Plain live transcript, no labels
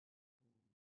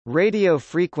Radio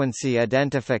frequency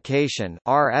identification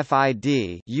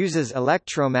 (RFID) uses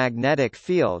electromagnetic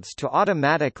fields to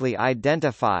automatically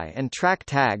identify and track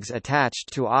tags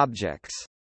attached to objects.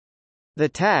 The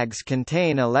tags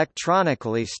contain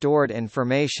electronically stored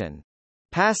information.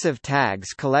 Passive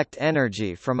tags collect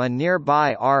energy from a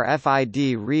nearby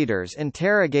RFID readers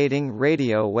interrogating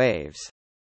radio waves.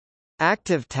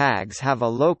 Active tags have a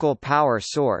local power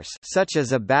source such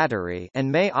as a battery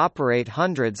and may operate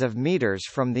hundreds of meters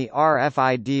from the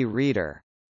RFID reader.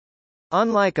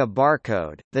 Unlike a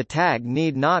barcode, the tag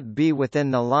need not be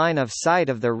within the line of sight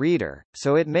of the reader,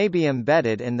 so it may be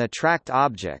embedded in the tracked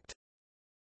object.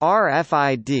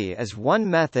 RFID is one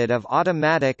method of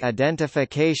automatic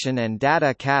identification and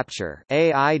data capture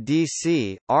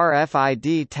 (AIDC).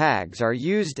 RFID tags are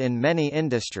used in many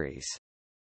industries.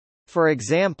 For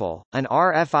example, an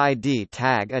RFID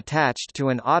tag attached to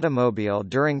an automobile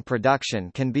during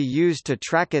production can be used to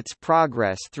track its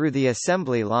progress through the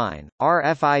assembly line.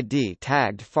 RFID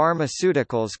tagged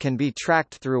pharmaceuticals can be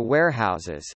tracked through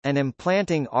warehouses, and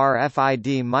implanting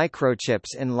RFID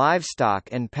microchips in livestock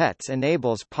and pets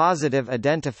enables positive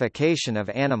identification of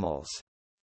animals.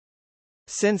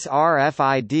 Since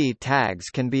RFID tags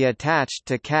can be attached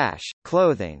to cash,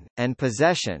 clothing, and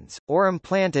possessions, or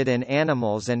implanted in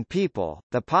animals and people,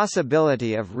 the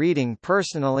possibility of reading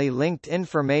personally linked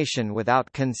information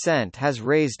without consent has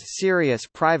raised serious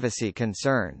privacy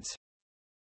concerns.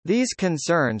 These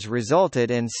concerns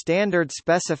resulted in standard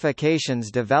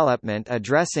specifications development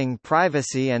addressing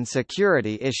privacy and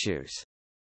security issues.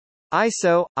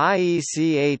 ISO, IEC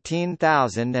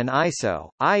 18000 and ISO,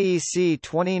 IEC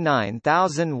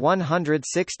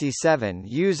 29167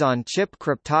 use on-chip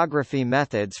cryptography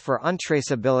methods for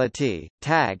untraceability,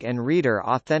 tag and reader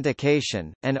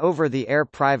authentication, and over-the-air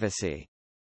privacy.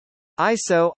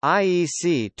 ISO,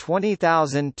 IEC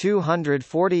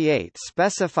 20248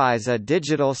 specifies a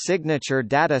digital signature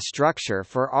data structure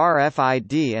for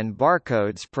RFID and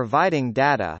barcodes providing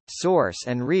data, source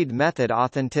and read method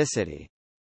authenticity.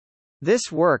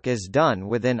 This work is done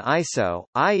within ISO,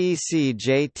 IEC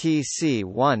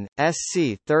JTC1,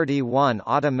 SC31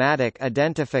 automatic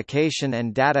identification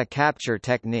and data capture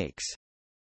techniques.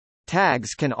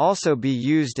 Tags can also be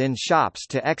used in shops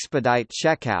to expedite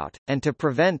checkout, and to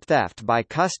prevent theft by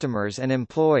customers and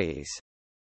employees.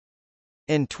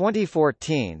 In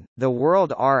 2014, the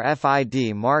world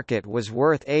RFID market was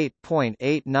worth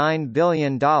 $8.89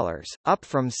 billion, up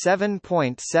from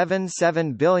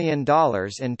 $7.77 billion in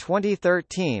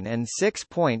 2013 and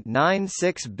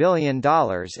 $6.96 billion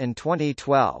in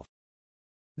 2012.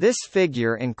 This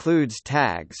figure includes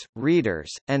tags,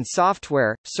 readers, and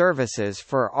software, services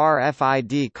for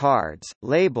RFID cards,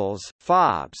 labels,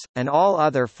 fobs, and all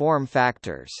other form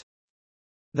factors.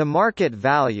 The market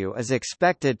value is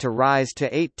expected to rise to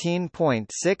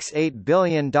 $18.68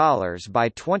 billion by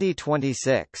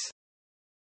 2026.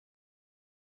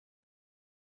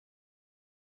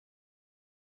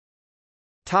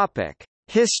 Topic: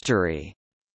 History.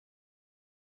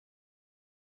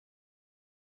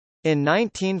 In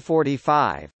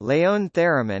 1945, Leon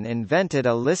Theremin invented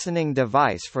a listening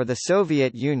device for the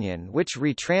Soviet Union which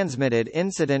retransmitted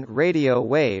incident radio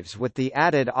waves with the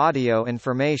added audio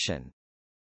information.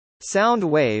 Sound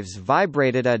waves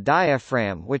vibrated a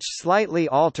diaphragm which slightly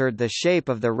altered the shape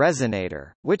of the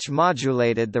resonator, which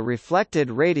modulated the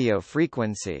reflected radio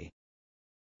frequency.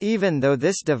 Even though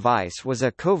this device was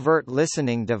a covert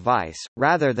listening device,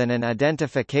 rather than an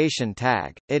identification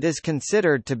tag, it is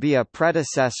considered to be a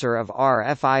predecessor of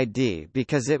RFID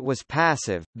because it was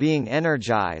passive, being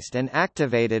energized and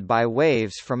activated by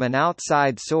waves from an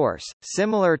outside source.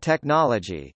 Similar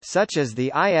technology, such as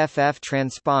the IFF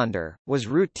transponder, was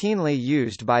routinely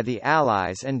used by the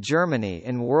Allies and Germany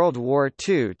in World War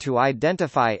II to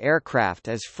identify aircraft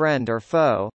as friend or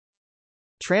foe.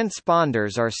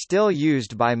 Transponders are still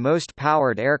used by most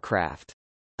powered aircraft.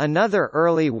 Another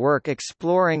early work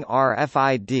exploring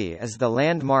RFID is the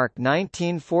landmark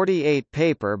 1948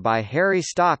 paper by Harry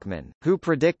Stockman, who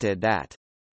predicted that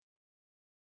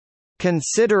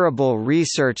considerable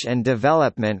research and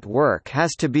development work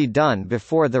has to be done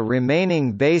before the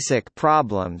remaining basic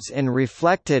problems in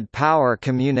reflected power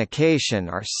communication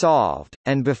are solved,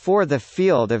 and before the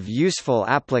field of useful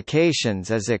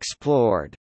applications is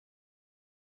explored.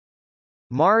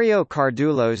 Mario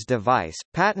Cardullo's device,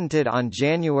 patented on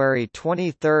January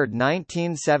 23,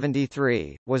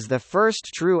 1973, was the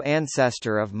first true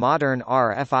ancestor of modern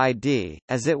RFID,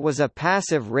 as it was a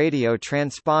passive radio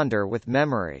transponder with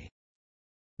memory.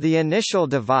 The initial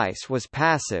device was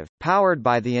passive, powered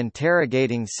by the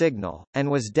interrogating signal,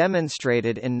 and was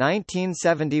demonstrated in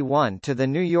 1971 to the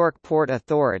New York Port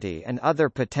Authority and other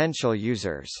potential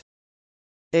users.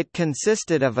 It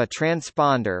consisted of a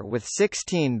transponder with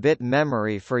 16-bit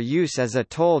memory for use as a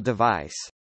toll device.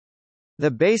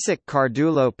 The basic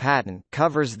Cardullo patent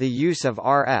covers the use of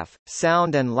RF,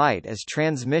 sound and light as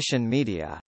transmission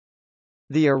media.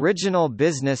 The original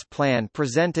business plan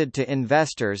presented to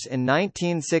investors in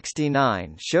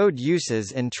 1969 showed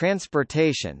uses in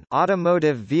transportation,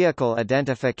 automotive vehicle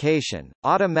identification,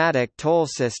 automatic toll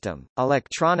system,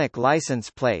 electronic license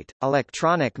plate,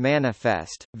 electronic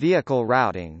manifest, vehicle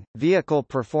routing, vehicle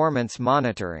performance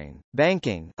monitoring,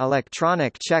 banking,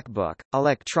 electronic checkbook,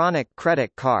 electronic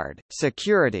credit card,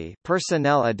 security,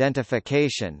 personnel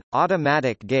identification,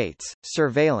 automatic gates,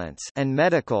 surveillance, and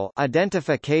medical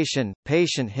identification, patient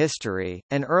history.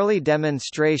 An early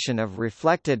demonstration of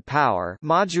reflected power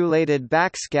modulated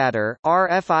backscatter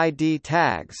RFID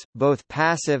tags, both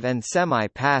passive and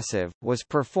semi-passive, was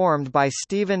performed by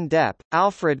Stephen Depp,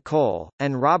 Alfred Cole,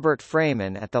 and Robert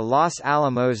Freeman at the Los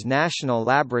Alamos National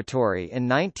Laboratory in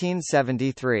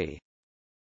 1973.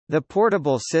 The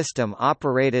portable system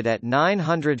operated at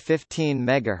 915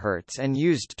 MHz and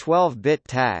used 12-bit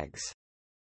tags.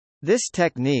 This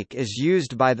technique is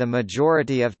used by the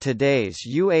majority of today's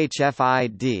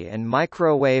UHFID and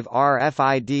microwave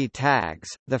RFID tags.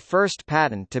 The first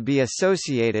patent to be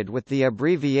associated with the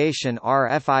abbreviation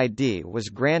RFID was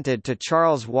granted to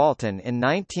Charles Walton in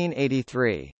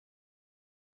 1983.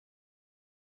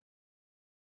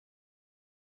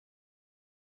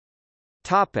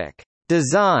 Topic: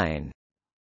 Design.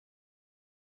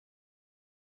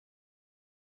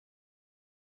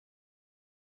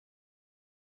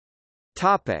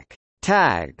 Topic: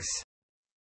 Tags.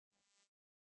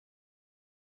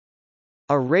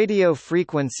 A radio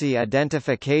frequency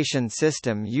identification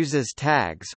system uses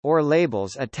tags, or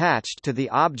labels attached to the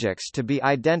objects to be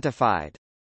identified.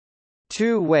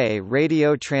 Two-way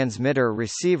radio transmitter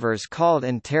receivers called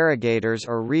interrogators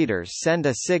or readers send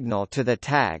a signal to the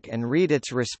tag and read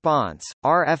its response.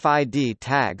 RFID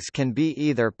tags can be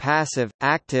either passive,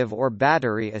 active or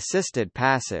battery-assisted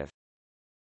passive.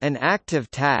 An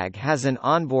active tag has an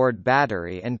onboard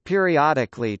battery and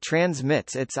periodically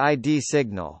transmits its ID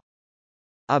signal.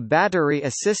 A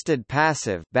battery-assisted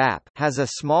passive (BAP) has a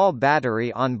small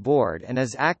battery on board and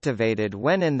is activated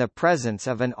when in the presence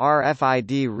of an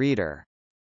RFID reader.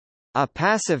 A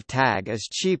passive tag is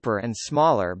cheaper and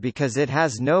smaller because it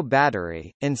has no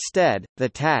battery. Instead, the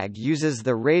tag uses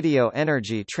the radio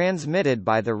energy transmitted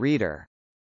by the reader.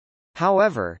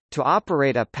 However, to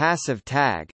operate a passive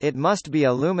tag, it must be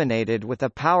illuminated with a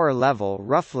power level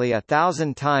roughly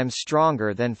 1,000 times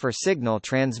stronger than for signal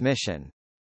transmission.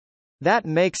 That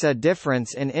makes a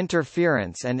difference in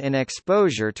interference and in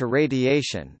exposure to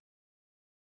radiation.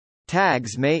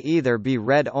 Tags may either be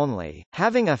read-only,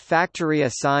 having a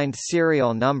factory-assigned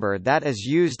serial number that is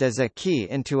used as a key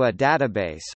into a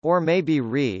database, or may be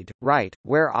read, write,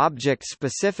 where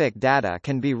object-specific data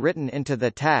can be written into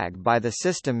the tag by the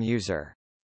system user.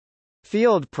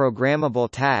 Field programmable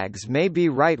tags may be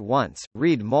write once,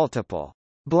 read multiple.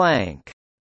 Blank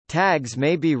tags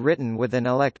may be written with an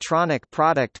electronic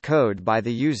product code by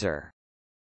the user.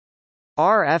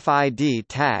 RFID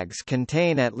tags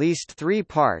contain at least three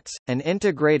parts: an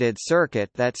integrated circuit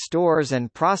that stores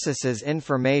and processes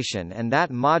information and that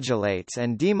modulates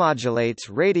and demodulates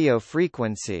radio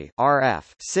frequency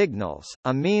 (RF) signals,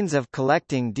 a means of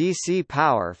collecting DC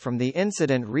power from the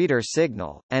incident reader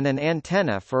signal, and an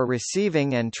antenna for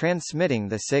receiving and transmitting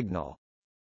the signal.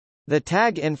 The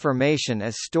tag information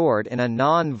is stored in a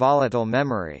non-volatile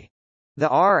memory. The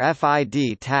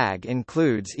RFID tag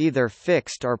includes either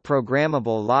fixed or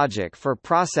programmable logic for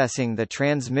processing the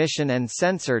transmission and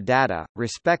sensor data,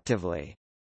 respectively.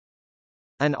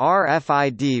 An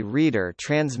RFID reader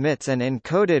transmits an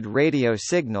encoded radio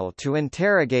signal to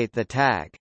interrogate the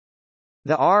tag.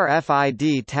 The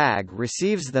RFID tag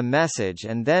receives the message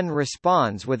and then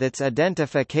responds with its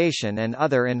identification and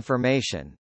other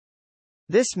information.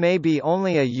 This may be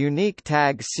only a unique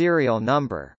tag serial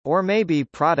number, or may be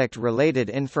product-related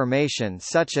information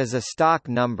such as a stock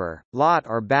number, lot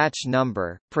or batch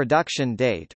number, production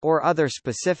date, or other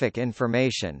specific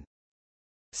information.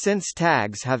 Since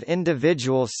tags have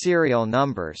individual serial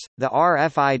numbers, the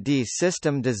RFID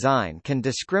system design can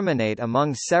discriminate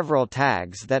among several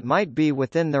tags that might be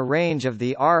within the range of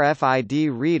the RFID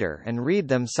reader and read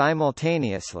them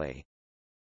simultaneously.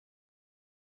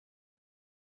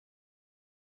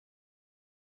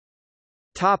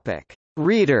 Topic: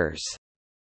 Readers.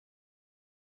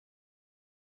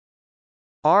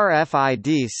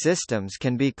 RFID systems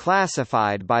can be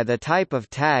classified by the type of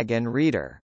tag and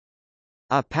reader.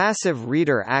 A passive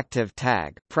reader active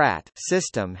tag (PRAT)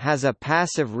 system has a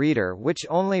passive reader which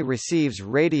only receives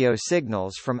radio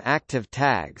signals from active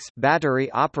tags,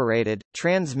 battery-operated,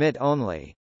 transmit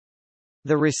only.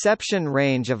 The reception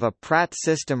range of a PRAT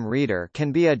system reader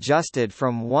can be adjusted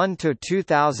from 1 to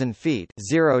 2,000 feet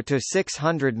 0 to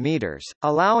 600 meters,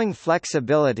 allowing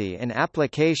flexibility in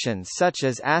applications such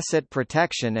as asset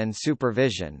protection and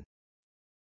supervision.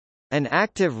 An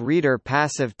active reader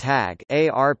passive tag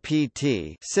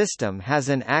 (ARPT) system has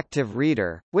an active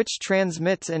reader, which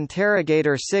transmits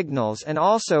interrogator signals and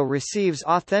also receives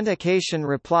authentication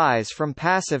replies from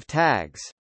passive tags.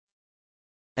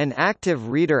 An active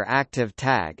reader active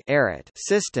tag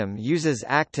system uses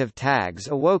active tags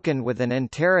awoken with an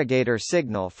interrogator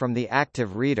signal from the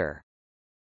active reader.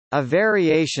 A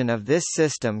variation of this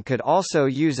system could also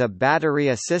use a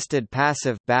battery-assisted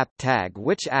passive BAP tag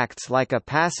which acts like a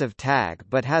passive tag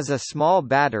but has a small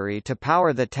battery to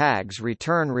power the tag's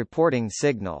return reporting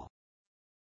signal.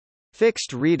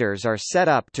 Fixed readers are set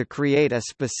up to create a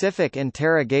specific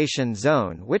interrogation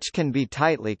zone which can be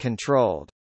tightly controlled.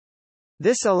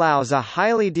 This allows a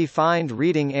highly defined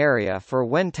reading area for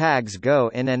when tags go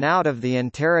in and out of the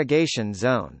interrogation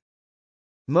zone.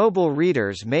 Mobile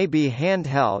readers may be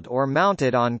handheld or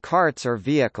mounted on carts or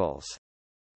vehicles.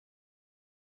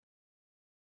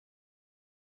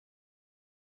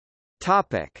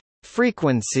 Topic: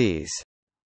 Frequencies.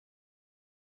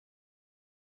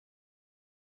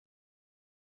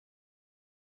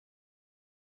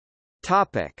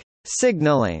 Topic: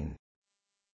 Signaling.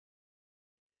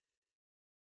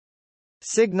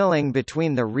 Signaling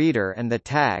between the reader and the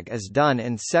tag is done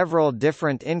in several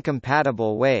different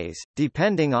incompatible ways,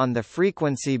 depending on the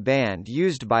frequency band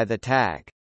used by the tag.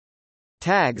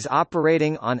 Tags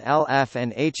operating on LF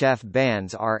and HF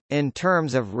bands are, in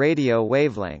terms of radio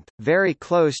wavelength, very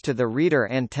close to the reader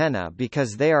antenna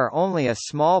because they are only a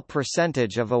small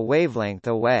percentage of a wavelength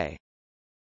away.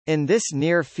 In this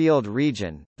near-field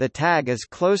region, the tag is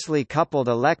closely coupled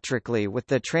electrically with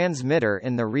the transmitter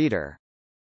in the reader.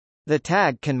 The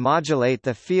tag can modulate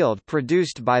the field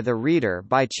produced by the reader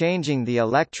by changing the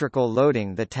electrical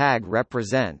loading the tag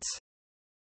represents.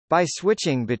 By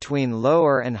switching between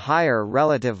lower and higher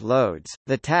relative loads,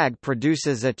 the tag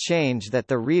produces a change that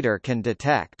the reader can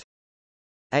detect.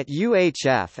 At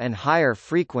UHF and higher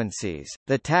frequencies,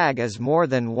 the tag is more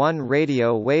than one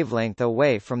radio wavelength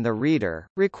away from the reader,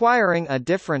 requiring a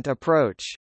different approach.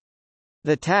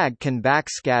 The tag can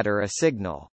backscatter a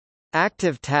signal.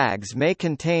 Active tags may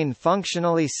contain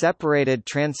functionally separated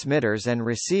transmitters and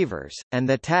receivers, and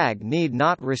the tag need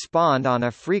not respond on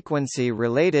a frequency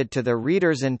related to the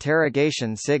reader's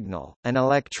interrogation signal. An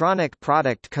electronic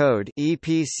product code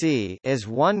 (EPC) is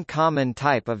one common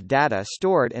type of data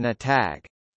stored in a tag.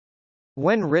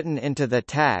 When written into the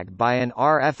tag by an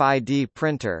RFID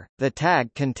printer, the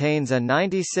tag contains a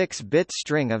 96-bit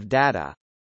string of data.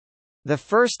 The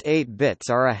first 8 bits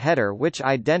are a header which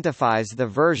identifies the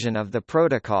version of the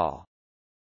protocol.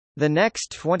 The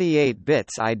next 28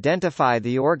 bits identify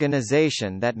the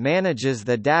organization that manages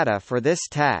the data for this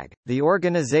tag. The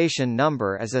organization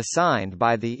number is assigned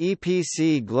by the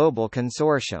EPC Global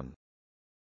Consortium.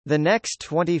 The next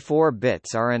 24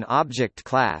 bits are an object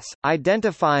class,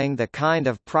 identifying the kind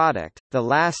of product. The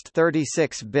last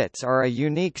 36 bits are a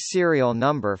unique serial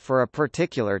number for a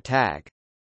particular tag.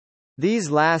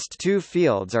 These last two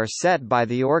fields are set by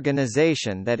the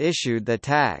organization that issued the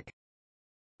tag.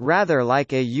 Rather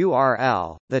like a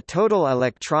URL, the total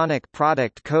electronic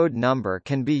product code number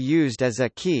can be used as a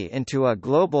key into a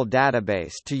global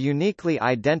database to uniquely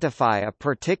identify a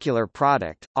particular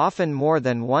product. Often more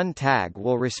than one tag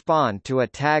will respond to a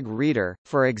tag reader.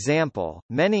 For example,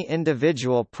 many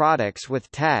individual products with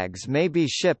tags may be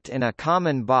shipped in a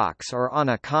common box or on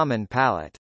a common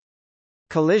pallet.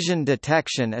 Collision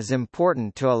detection is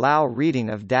important to allow reading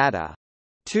of data.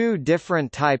 Two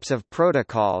different types of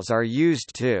protocols are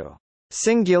used to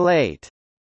singulate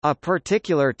a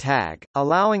particular tag,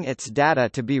 allowing its data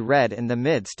to be read in the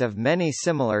midst of many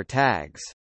similar tags.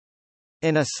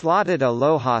 In a slotted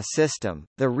Aloha system,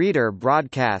 the reader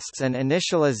broadcasts an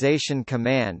initialization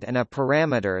command and a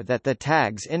parameter that the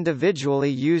tags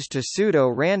individually use to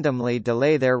pseudo-randomly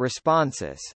delay their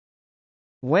responses.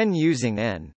 When using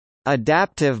an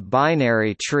adaptive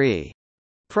binary tree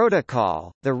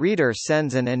protocol, the reader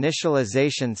sends an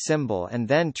initialization symbol and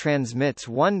then transmits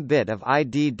one bit of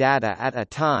ID data at a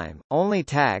time. Only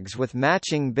tags with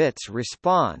matching bits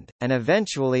respond, and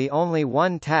eventually only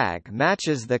one tag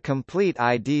matches the complete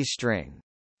ID string.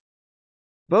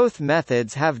 Both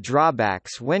methods have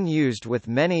drawbacks when used with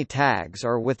many tags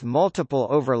or with multiple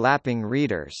overlapping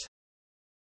readers.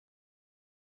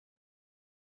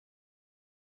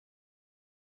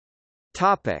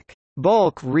 Topic: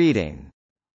 Bulk reading.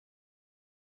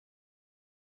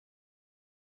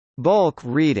 Bulk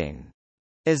reading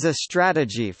is a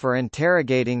strategy for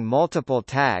interrogating multiple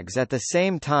tags at the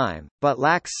same time, but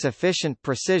lacks sufficient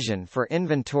precision for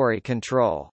inventory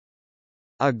control.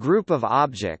 A group of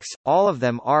objects, all of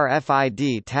them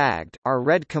RFID tagged, are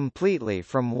read completely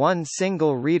from one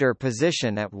single reader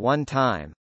position at one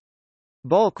time.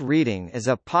 Bulk reading is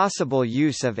a possible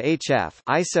use of HF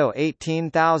ISO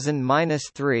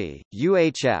 18000-3,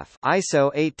 UHF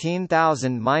ISO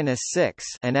 18000-6,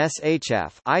 and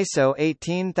SHF ISO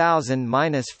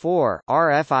 18000-4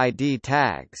 RFID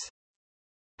tags.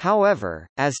 However,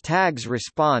 as tags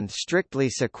respond strictly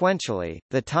sequentially,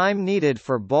 the time needed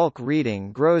for bulk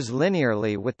reading grows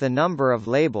linearly with the number of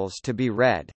labels to be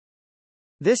read.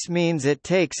 This means it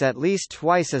takes at least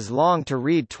twice as long to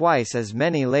read twice as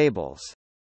many labels.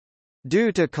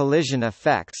 Due to collision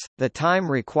effects, the time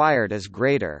required is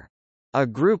greater. A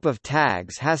group of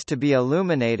tags has to be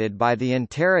illuminated by the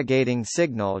interrogating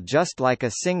signal just like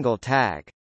a single tag.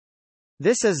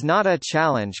 This is not a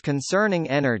challenge concerning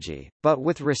energy, but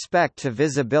with respect to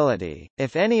visibility,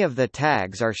 if any of the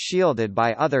tags are shielded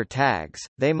by other tags,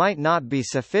 they might not be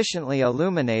sufficiently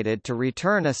illuminated to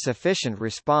return a sufficient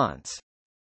response.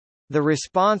 The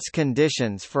response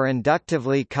conditions for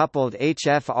inductively coupled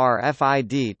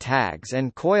HF-RFID tags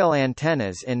and coil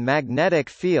antennas in magnetic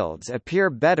fields appear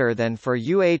better than for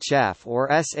UHF or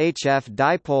SHF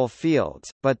dipole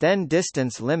fields, but then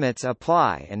distance limits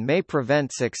apply and may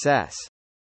prevent success.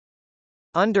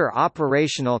 Under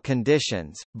operational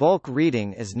conditions, bulk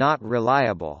reading is not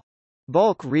reliable.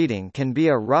 Bulk reading can be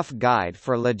a rough guide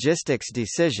for logistics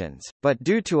decisions, but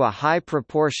due to a high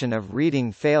proportion of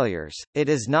reading failures, it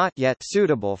is not yet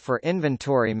suitable for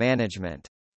inventory management.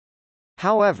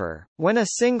 However, when a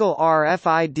single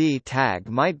RFID tag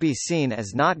might be seen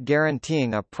as not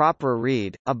guaranteeing a proper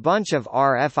read, a bunch of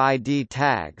RFID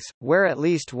tags, where at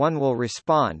least one will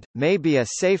respond, may be a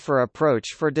safer approach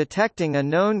for detecting a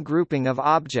known grouping of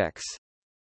objects.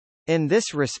 In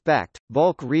this respect,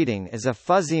 bulk reading is a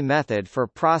fuzzy method for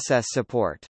process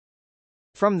support.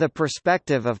 From the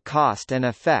perspective of cost and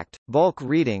effect, bulk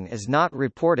reading is not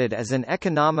reported as an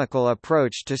economical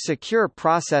approach to secure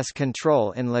process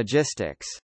control in logistics.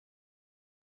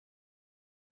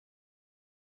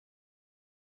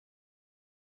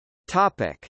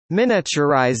 Topic: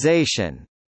 Miniaturization.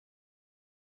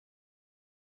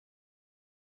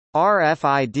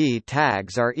 RFID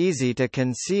tags are easy to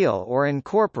conceal or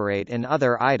incorporate in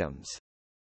other items.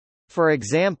 For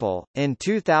example, in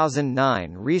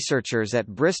 2009 researchers at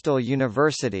Bristol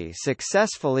University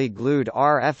successfully glued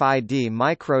RFID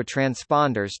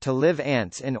microtransponders to live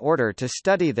ants in order to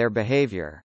study their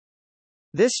behavior.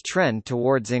 This trend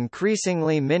towards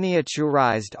increasingly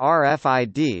miniaturized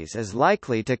RFIDs is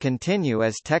likely to continue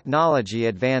as technology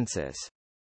advances.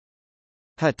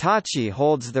 Hitachi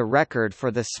holds the record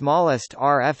for the smallest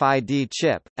RFID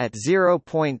chip, at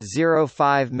 0.05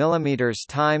 mm x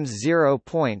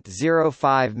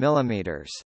 0.05 mm.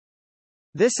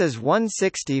 This is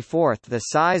 1/64th the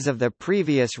size of the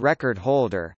previous record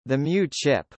holder, the Mu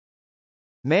chip.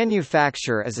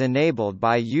 Manufacture is enabled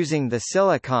by using the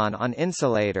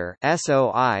silicon-on-insulator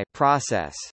 (SOI)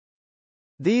 process.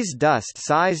 These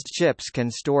dust-sized chips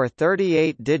can store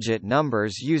 38-digit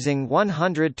numbers using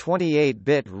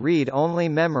 128-bit read-only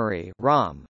memory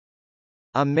 (ROM).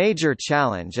 A major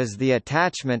challenge is the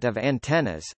attachment of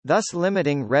antennas, thus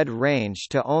limiting read range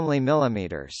to only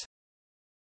millimeters.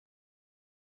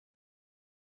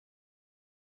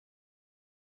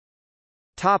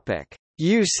 Topic: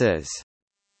 Uses.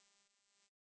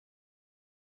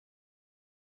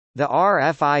 The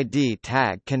RFID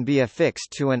tag can be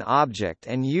affixed to an object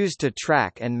and used to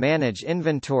track and manage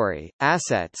inventory,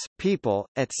 assets, people,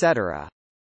 etc.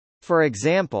 For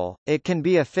example, it can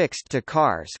be affixed to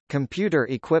cars, computer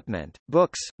equipment,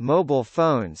 books, mobile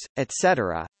phones,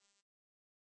 etc.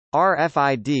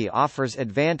 RFID offers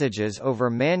advantages over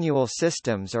manual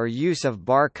systems or use of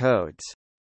barcodes.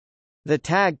 The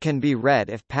tag can be read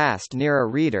if passed near a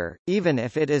reader, even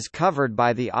if it is covered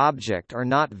by the object or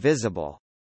not visible.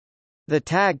 The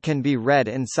tag can be read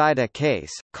inside a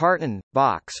case, carton,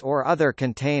 box or other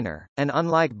container, and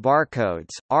unlike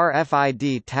barcodes,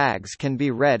 RFID tags can be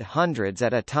read hundreds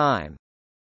at a time.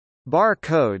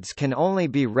 Barcodes can only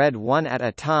be read one at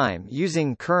a time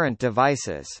using current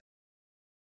devices.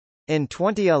 In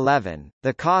 2011,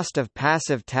 the cost of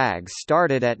passive tags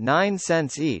started at 9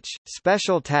 cents each.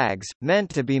 Special tags, meant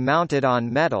to be mounted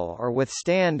on metal or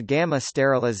withstand gamma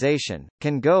sterilization,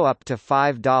 can go up to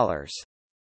 $5.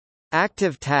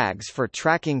 Active tags for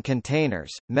tracking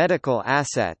containers, medical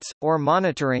assets, or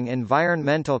monitoring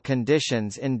environmental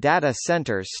conditions in data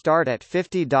centers start at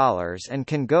 $50 and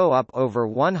can go up over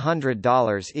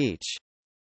 $100 each.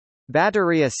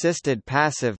 Battery-assisted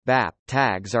passive (BAP)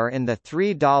 tags are in the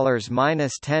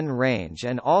 $3–10 range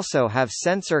and also have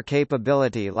sensor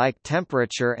capability like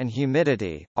temperature and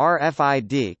humidity.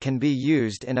 RFID can be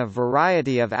used in a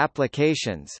variety of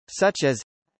applications, such as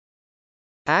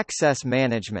access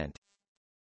management,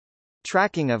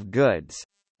 tracking of goods,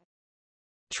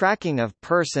 tracking of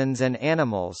persons and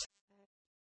animals,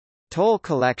 toll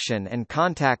collection and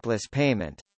contactless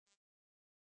payment,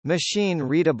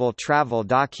 machine-readable travel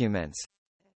documents,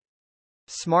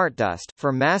 SmartDust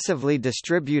for massively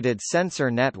distributed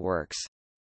sensor networks,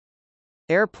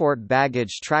 airport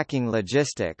baggage tracking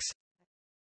logistics,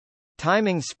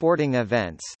 timing sporting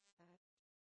events,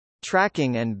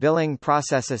 tracking and billing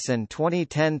processes. In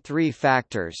 2010, three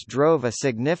factors drove a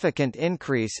significant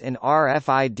increase in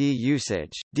RFID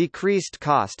usage: decreased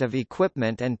cost of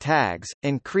equipment and tags,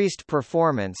 increased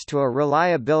performance to a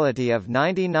reliability of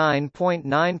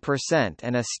 99.9%,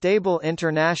 and a stable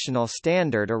international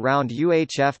standard around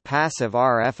UHF passive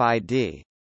RFID.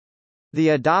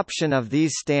 The adoption of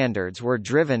these standards were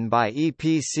driven by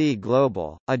EPC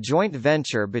Global, a joint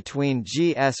venture between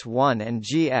GS1 and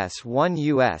GS1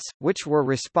 US, which were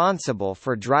responsible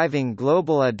for driving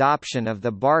global adoption of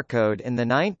the barcode in the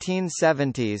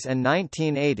 1970s and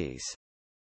 1980s.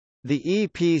 The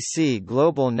EPC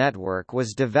Global network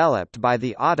was developed by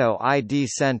the Auto ID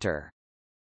Center.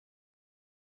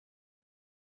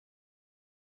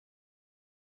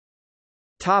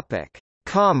 Topic: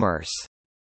 Commerce.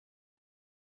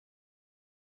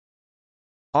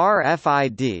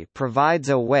 RFID provides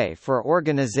a way for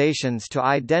organizations to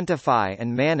identify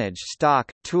and manage stock,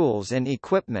 tools and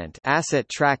equipment, asset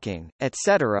tracking,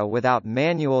 etc. without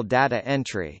manual data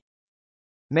entry.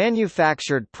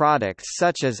 Manufactured products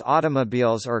such as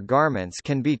automobiles or garments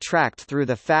can be tracked through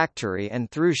the factory and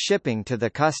through shipping to the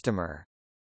customer.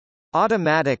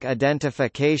 Automatic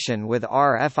identification with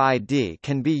RFID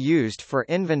can be used for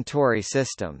inventory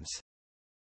systems.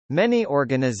 Many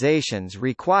organizations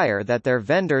require that their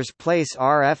vendors place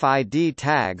RFID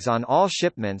tags on all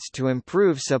shipments to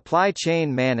improve supply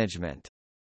chain management.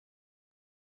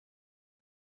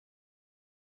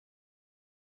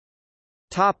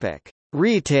 Topic: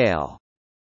 Retail.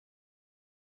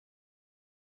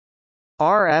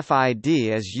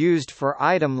 RFID is used for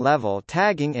item-level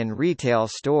tagging in retail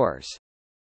stores.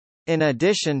 In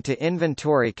addition to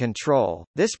inventory control,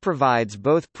 this provides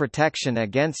both protection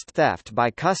against theft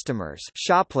by customers,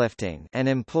 shoplifting, and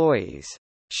employees,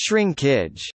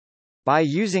 shrinkage, by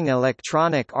using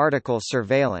electronic article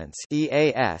surveillance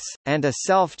 (EAS), and a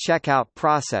self-checkout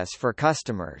process for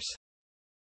customers.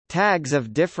 Tags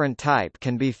of different type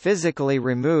can be physically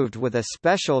removed with a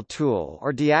special tool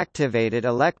or deactivated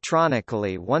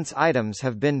electronically once items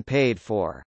have been paid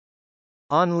for.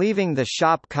 On leaving the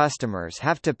shop, customers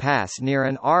have to pass near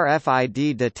an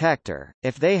RFID detector.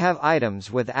 If they have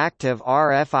items with active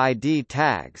RFID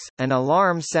tags, an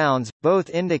alarm sounds, both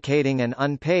indicating an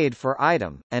unpaid for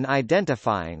item, and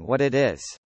identifying what it is.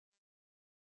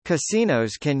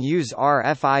 Casinos can use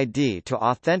RFID to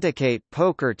authenticate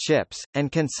poker chips,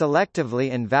 and can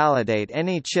selectively invalidate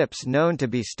any chips known to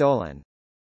be stolen.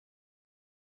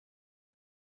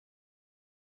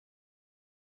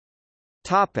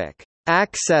 Topic: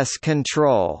 Access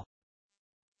control.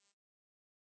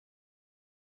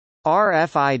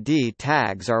 RFID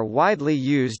tags are widely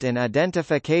used in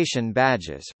identification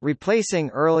badges,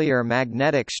 replacing earlier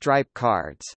magnetic stripe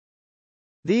cards.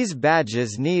 These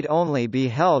badges need only be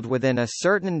held within a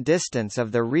certain distance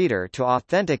of the reader to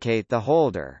authenticate the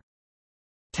holder.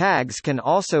 Tags can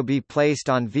also be placed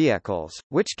on vehicles,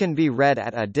 which can be read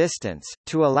at a distance,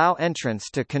 to allow entrance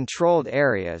to controlled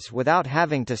areas without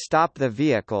having to stop the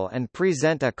vehicle and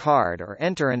present a card or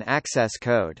enter an access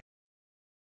code.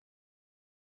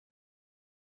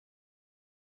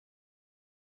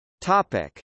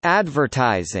 Topic: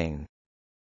 Advertising.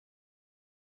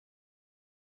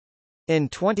 In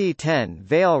 2010,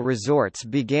 Vail Resorts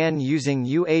began using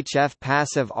UHF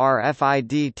passive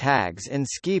RFID tags in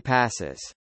ski passes.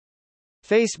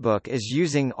 Facebook is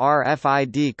using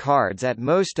RFID cards at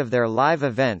most of their live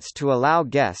events to allow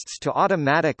guests to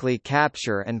automatically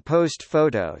capture and post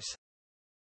photos.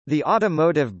 The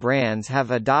automotive brands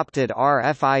have adopted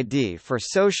RFID for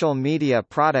social media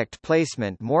product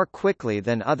placement more quickly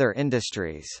than other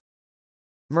industries.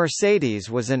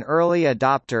 Mercedes was an early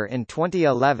adopter in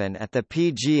 2011 at the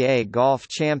PGA Golf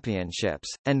Championships,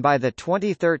 and by the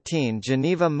 2013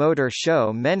 Geneva Motor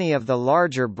Show many of the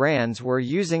larger brands were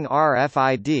using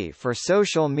RFID for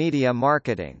social media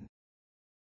marketing.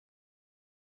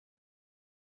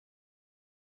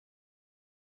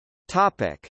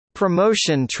 Topic: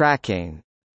 Promotion tracking.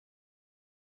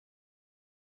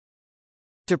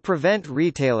 To prevent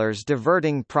retailers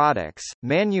diverting products,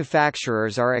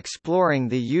 manufacturers are exploring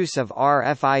the use of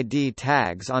RFID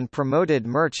tags on promoted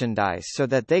merchandise so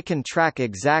that they can track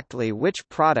exactly which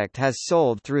product has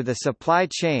sold through the supply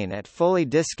chain at fully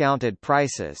discounted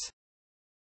prices.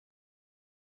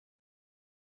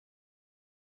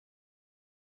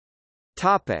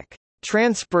 Topic: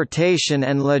 Transportation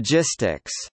and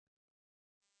logistics.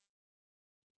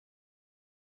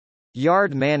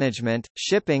 Yard management,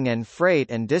 shipping and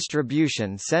freight and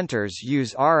distribution centers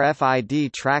use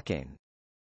RFID tracking.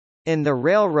 In the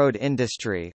railroad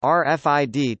industry,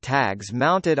 RFID tags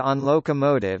mounted on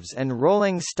locomotives and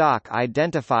rolling stock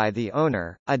identify the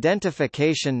owner,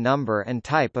 identification number and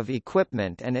type of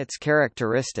equipment and its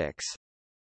characteristics.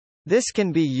 This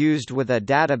can be used with a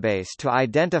database to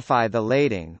identify the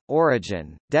lading,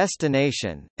 origin,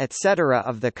 destination, etc.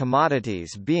 of the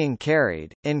commodities being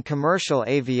carried. In commercial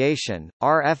aviation,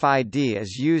 RFID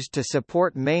is used to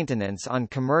support maintenance on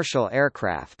commercial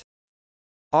aircraft.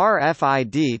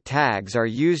 RFID tags are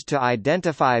used to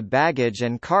identify baggage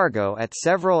and cargo at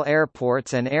several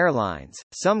airports and airlines.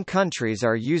 Some countries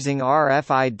are using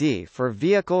RFID for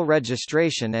vehicle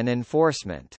registration and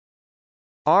enforcement.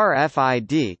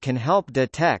 RFID can help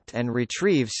detect and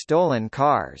retrieve stolen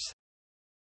cars.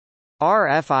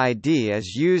 RFID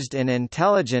is used in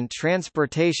intelligent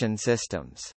transportation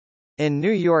systems. In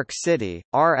New York City,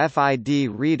 RFID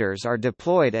readers are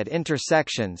deployed at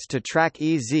intersections to track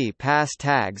EZ Pass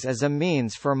tags as a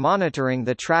means for monitoring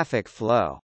the traffic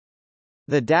flow.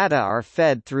 The data are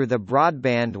fed through the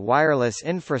broadband wireless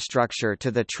infrastructure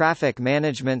to the Traffic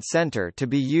Management Center to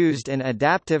be used in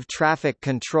adaptive traffic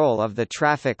control of the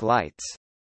traffic lights.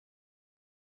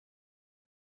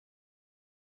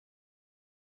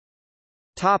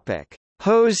 Topic: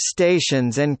 Hose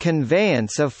stations and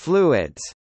conveyance of fluids.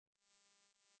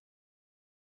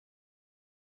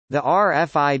 The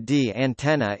RFID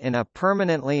antenna in a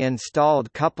permanently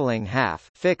installed coupling half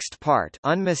fixed part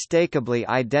unmistakably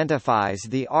identifies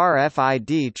the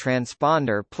RFID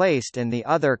transponder placed in the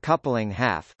other coupling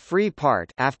half free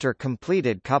part after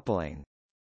completed coupling.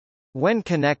 When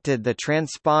connected, the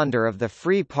transponder of the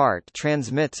free part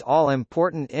transmits all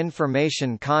important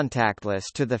information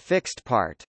contactless to the fixed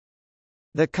part.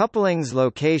 The coupling's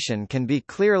location can be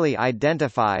clearly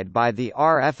identified by the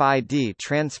RFID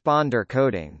transponder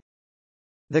coding.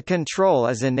 The control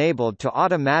is enabled to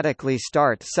automatically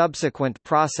start subsequent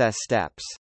process steps.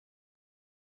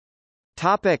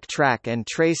 Topic: track and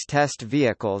trace test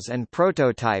vehicles and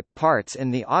prototype parts.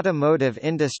 In the automotive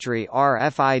industry,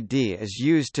 RFID is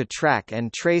used to track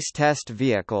and trace test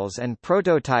vehicles and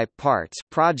prototype parts.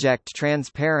 Project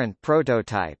Transparent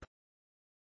Prototype.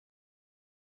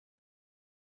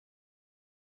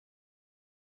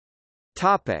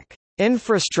 Topic: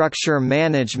 Infrastructure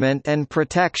management and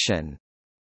protection.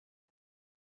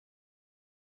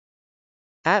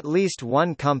 At least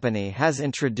one company has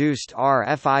introduced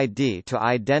RFID to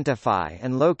identify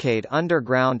and locate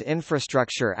underground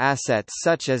infrastructure assets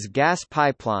such as gas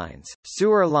pipelines,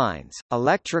 sewer lines,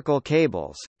 electrical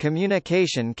cables,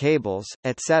 communication cables,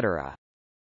 etc.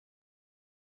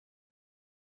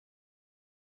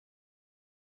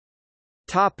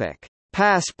 Topic: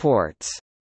 Passports.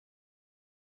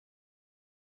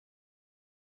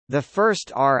 The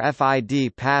first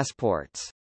RFID passports,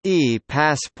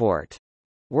 e-passport,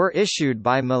 were issued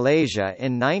by Malaysia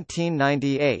in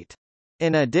 1998.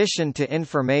 In addition to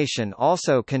information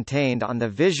also contained on the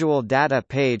visual data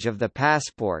page of the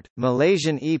passport,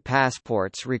 Malaysian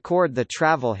e-passports record the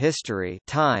travel history,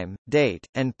 time, date,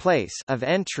 and place of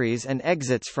entries and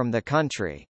exits from the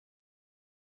country.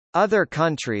 Other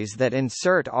countries that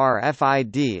insert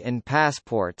RFID in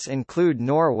passports include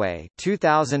Norway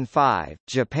 2005,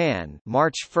 Japan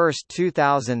March 1,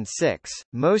 2006,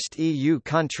 most EU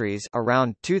countries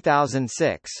around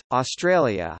 2006,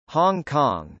 Australia, Hong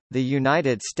Kong, the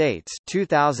United States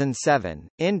 2007,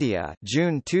 India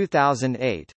June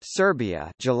 2008,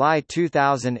 Serbia July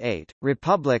 2008,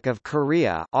 Republic of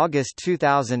Korea August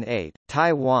 2008,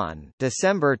 Taiwan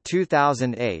December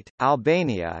 2008,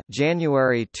 Albania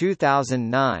January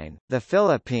 2009, the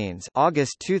Philippines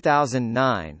August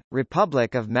 2009,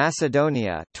 Republic of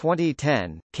Macedonia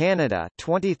 2010, Canada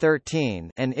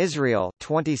 2013, and Israel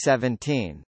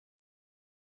 2017.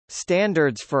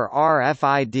 Standards for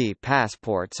RFID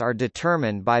passports are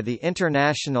determined by the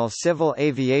International Civil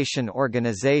Aviation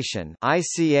Organization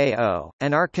 (ICAO)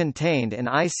 and are contained in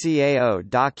ICAO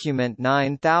Document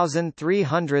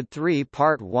 9303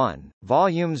 Part 1,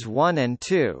 Volumes 1 and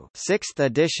 2, 6th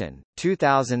edition,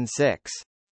 2006.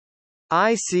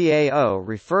 ICAO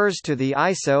refers to the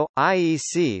ISO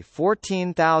IEC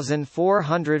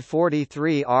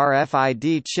 14443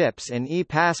 RFID chips in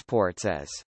e-passports as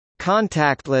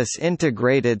contactless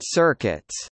integrated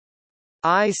circuits.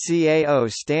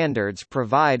 ICAO standards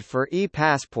provide for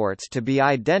e-passports to be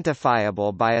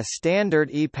identifiable by a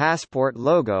standard e-passport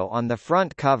logo on the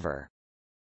front cover.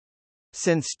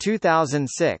 Since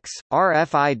 2006,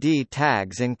 RFID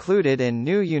tags included in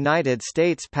new United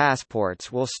States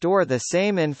passports will store the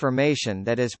same information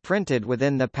that is printed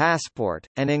within the passport,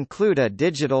 and include a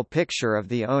digital picture of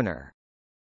the owner.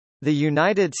 The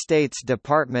United States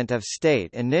Department of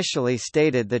State initially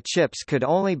stated the chips could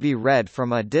only be read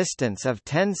from a distance of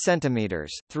 10 cm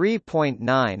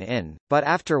 (3.9 in), but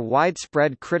after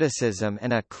widespread criticism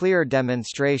and a clear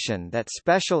demonstration that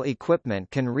special equipment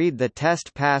can read the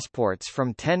test passports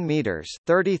from 10 meters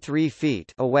 (33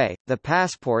 feet) away, the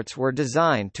passports were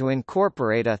designed to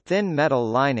incorporate a thin metal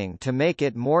lining to make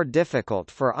it more difficult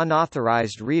for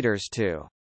unauthorized readers to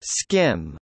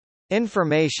skim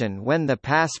information when the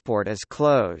passport is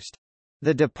closed.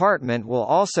 The department will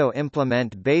also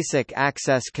implement Basic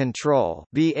Access Control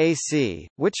 (BAC),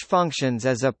 which functions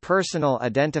as a personal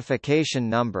identification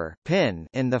number (PIN)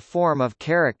 in the form of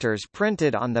characters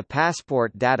printed on the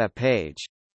passport data page.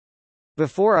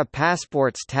 Before a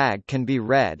passport's tag can be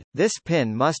read, this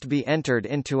PIN must be entered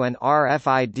into an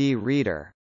RFID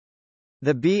reader.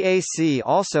 The BAC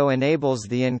also enables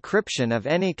the encryption of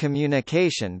any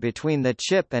communication between the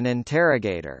chip and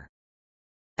interrogator.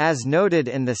 As noted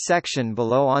in the section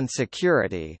below on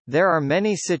security, there are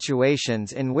many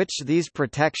situations in which these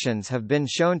protections have been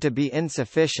shown to be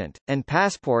insufficient, and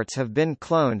passports have been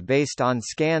cloned based on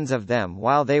scans of them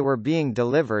while they were being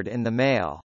delivered in the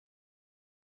mail.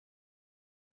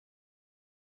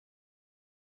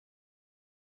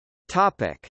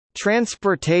 Topic: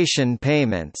 Transportation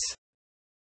payments.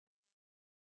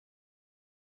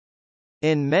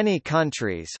 In many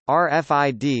countries,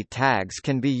 RFID tags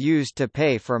can be used to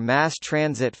pay for mass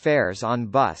transit fares on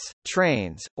bus,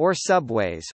 trains, or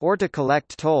subways, or to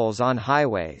collect tolls on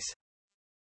highways.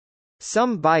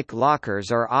 Some bike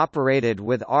lockers are operated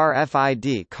with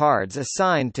RFID cards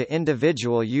assigned to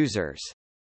individual users.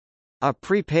 A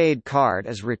prepaid card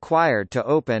is required to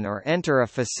open or enter a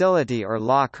facility or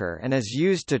locker and is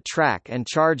used to track and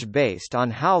charge based on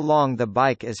how long the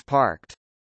bike is parked.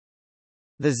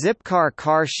 The Zipcar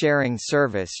car-sharing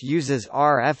service uses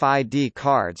RFID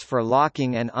cards for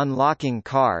locking and unlocking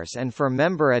cars and for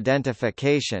member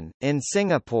identification. In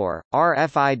Singapore,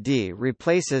 RFID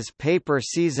replaces paper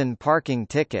season parking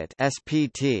ticket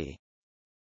 (SPT).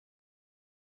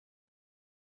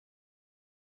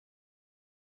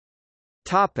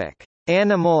 Topic: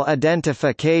 Animal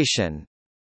identification.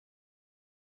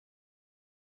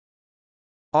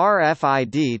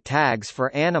 RFID tags for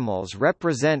animals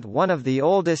represent one of the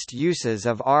oldest uses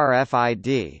of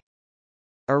RFID.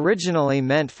 Originally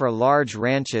meant for large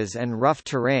ranches and rough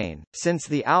terrain, since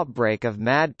the outbreak of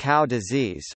mad cow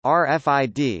disease,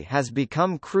 RFID has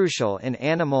become crucial in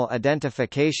animal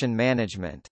identification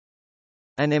management.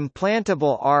 An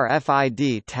implantable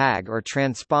RFID tag or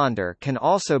transponder can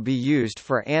also be used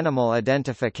for animal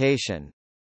identification.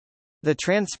 The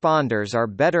transponders are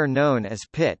better known as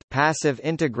PIT, passive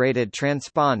integrated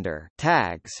transponder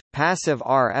tags, passive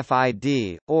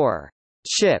RFID, or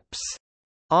chips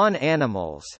on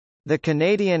animals. The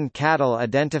Canadian Cattle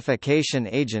Identification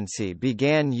Agency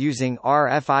began using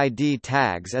RFID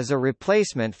tags as a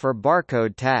replacement for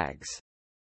barcode tags.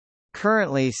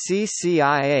 Currently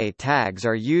CCIA tags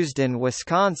are used in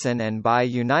Wisconsin and by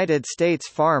United States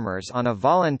farmers on a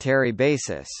voluntary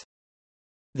basis.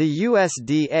 The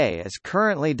USDA is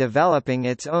currently developing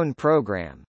its own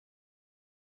program.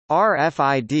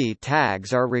 RFID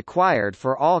tags are required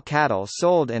for all cattle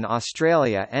sold in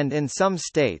Australia and in some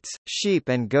states, sheep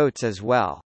and goats as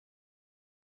well.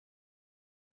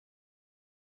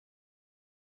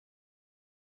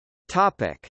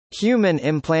 Topic: Human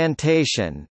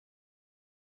implantation.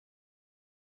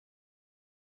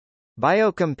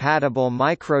 Biocompatible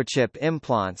microchip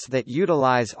implants that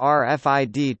utilize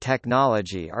RFID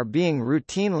technology are being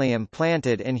routinely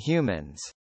implanted in humans.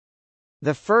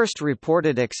 The first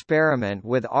reported experiment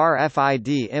with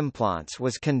RFID implants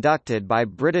was conducted by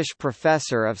British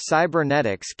professor of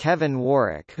cybernetics Kevin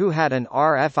Warwick, who had an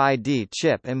RFID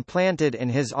chip implanted in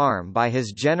his arm by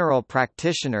his general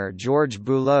practitioner George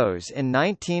Boulos in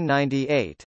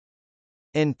 1998.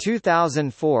 In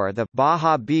 2004, the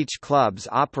Baja Beach clubs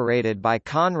operated by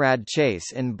Conrad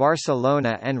Chase in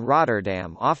Barcelona and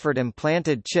Rotterdam offered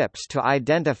implanted chips to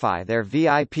identify their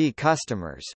VIP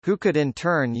customers, who could in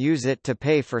turn use it to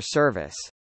pay for service.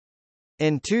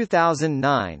 In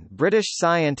 2009, British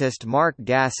scientist Mark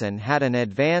Gasson had an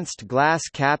advanced glass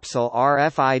capsule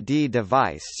RFID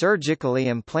device surgically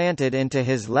implanted into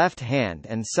his left hand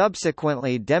and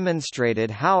subsequently demonstrated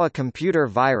how a computer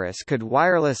virus could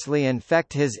wirelessly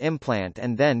infect his implant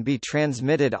and then be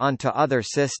transmitted onto other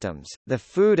systems. The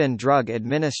Food and Drug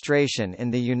Administration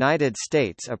in the United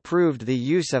States approved the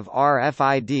use of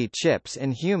RFID chips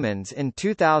in humans in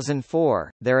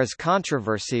 2004. There is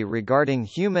controversy regarding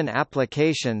human applications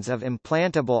of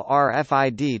implantable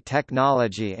RFID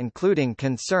technology, including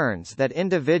concerns that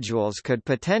individuals could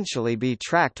potentially be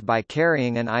tracked by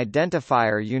carrying an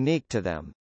identifier unique to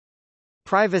them.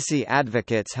 Privacy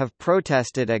advocates have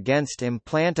protested against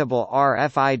implantable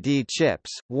RFID chips,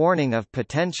 warning of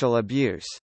potential abuse.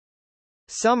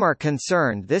 Some are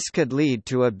concerned this could lead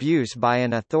to abuse by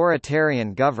an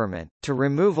authoritarian government, to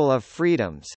removal of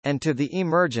freedoms, and to the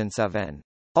emergence of an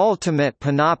ultimate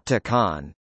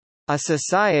panopticon, a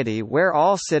society where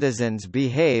all citizens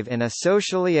behave in a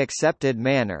socially accepted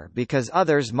manner because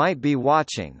others might be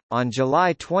watching. On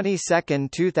July 22,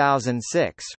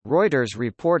 2006, Reuters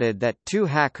reported that two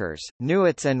hackers,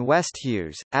 Newitz and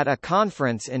Westhughes, at a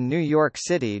conference in New York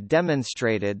City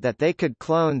demonstrated that they could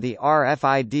clone the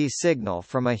RFID signal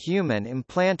from a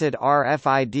human-implanted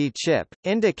RFID chip,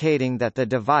 indicating that the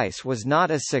device was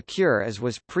not as secure as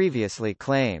was previously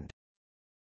claimed.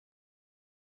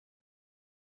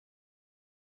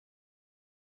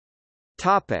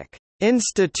 Topic: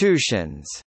 Institutions.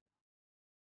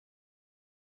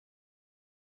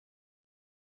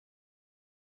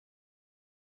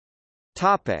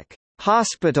 Topic: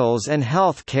 Hospitals and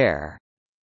healthcare.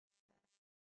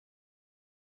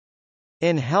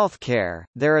 In healthcare,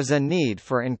 there is a need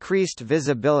for increased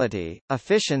visibility,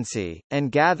 efficiency,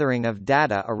 and gathering of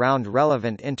data around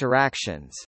relevant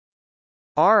interactions.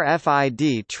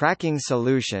 RFID tracking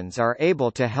solutions are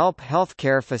able to help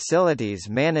healthcare facilities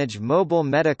manage mobile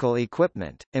medical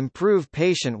equipment, improve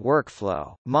patient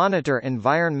workflow, monitor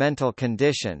environmental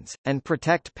conditions, and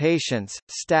protect patients,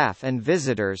 staff and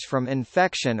visitors from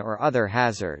infection or other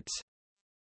hazards.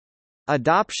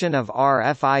 Adoption of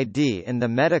RFID in the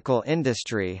medical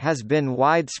industry has been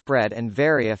widespread and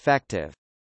very effective.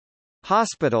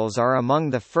 Hospitals are among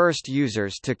the first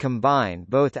users to combine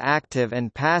both active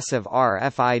and passive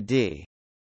RFID.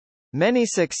 Many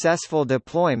successful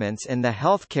deployments in the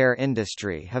healthcare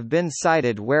industry have been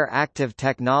cited where active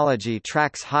technology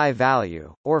tracks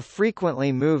high-value, or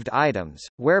frequently moved items,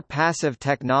 where passive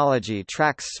technology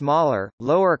tracks smaller,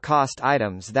 lower-cost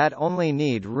items that only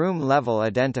need room-level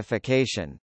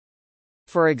identification.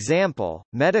 For example,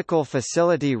 medical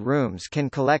facility rooms can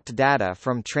collect data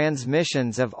from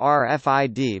transmissions of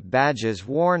RFID badges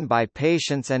worn by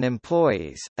patients and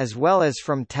employees, as well as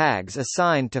from tags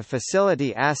assigned to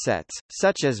facility assets,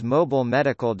 such as mobile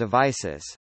medical devices.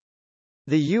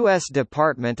 The U.S.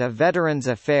 Department of Veterans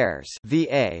Affairs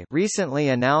 (VA) recently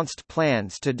announced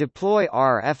plans to deploy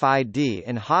RFID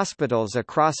in hospitals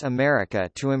across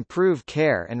America to improve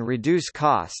care and reduce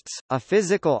costs. A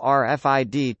physical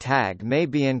RFID tag may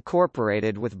be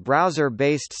incorporated with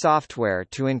browser-based software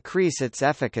to increase its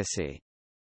efficacy.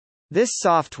 This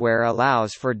software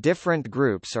allows for different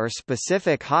groups or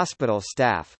specific hospital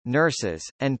staff, nurses,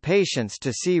 and patients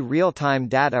to see real-time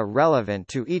data relevant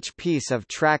to each piece of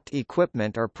tracked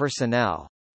equipment or personnel.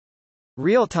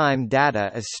 Real-time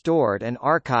data is stored and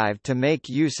archived to make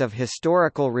use of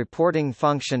historical reporting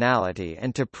functionality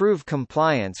and to prove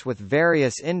compliance with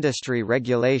various industry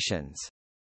regulations.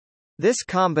 This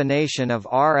combination of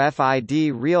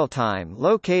RFID real-time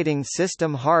locating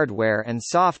system hardware and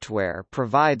software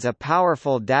provides a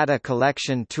powerful data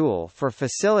collection tool for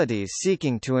facilities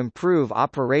seeking to improve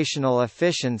operational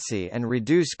efficiency and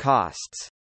reduce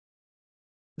costs.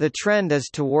 The trend is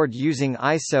toward using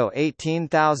ISO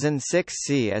 18006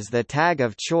 as the tag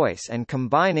of choice and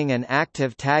combining an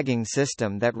active tagging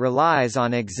system that relies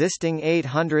on existing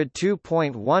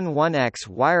 802.11x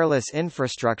wireless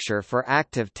infrastructure for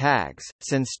active tags.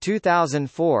 Since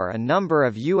 2004, a number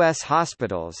of U.S.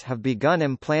 hospitals have begun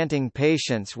implanting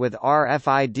patients with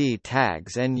RFID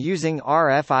tags and using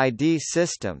RFID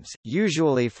systems,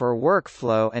 usually for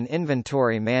workflow and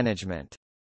inventory management.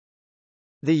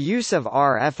 The use of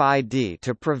RFID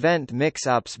to prevent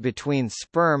mix-ups between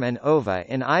sperm and ova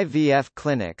in IVF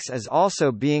clinics is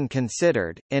also being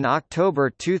considered. In October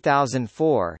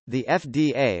 2004, the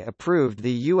FDA approved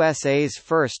the USA's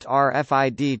first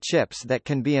RFID chips that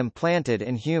can be implanted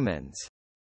in humans.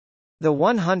 The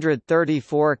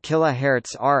 134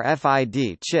 kHz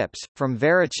RFID chips, from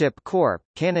Verichip Corp.,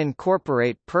 can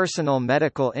incorporate personal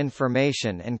medical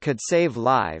information and could save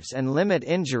lives and limit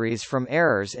injuries from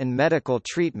errors in medical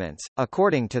treatments,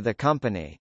 according to the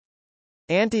company.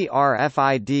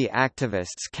 Anti-RFID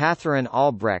activists Catherine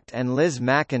Albrecht and Liz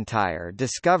McIntyre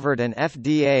discovered an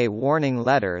FDA warning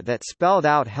letter that spelled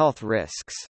out health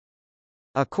risks.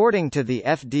 According to the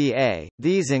FDA,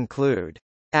 these include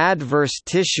adverse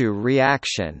tissue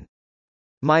reaction,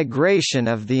 migration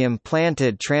of the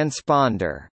implanted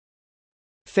transponder,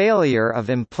 failure of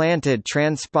implanted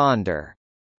transponder,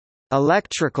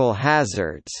 electrical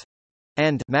hazards,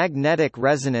 and magnetic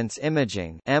resonance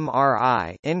imaging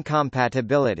 (MRI)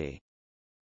 incompatibility.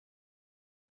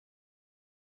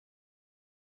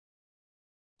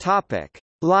 Topic: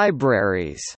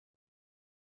 Libraries.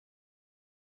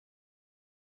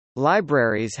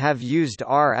 Libraries have used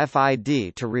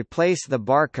RFID to replace the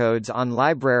barcodes on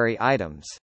library items.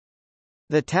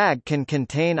 The tag can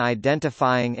contain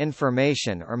identifying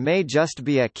information or may just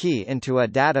be a key into a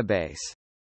database.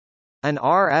 An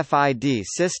RFID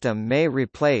system may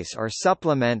replace or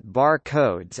supplement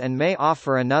barcodes and may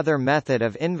offer another method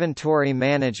of inventory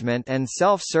management and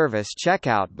self-service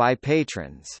checkout by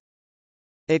patrons.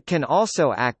 It can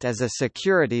also act as a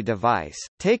security device,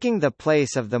 taking the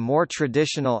place of the more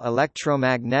traditional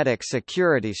electromagnetic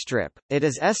security strip. It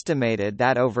is estimated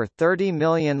that over 30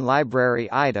 million library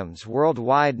items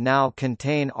worldwide now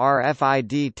contain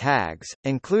RFID tags,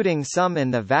 including some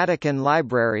in the Vatican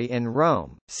Library in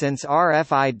Rome. Since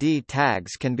RFID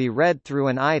tags can be read through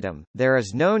an item, there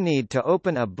is no need to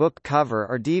open a book cover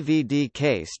or DVD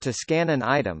case to scan an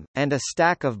item, and a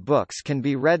stack of books can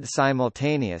be read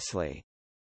simultaneously.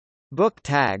 Book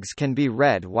tags can be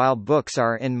read while books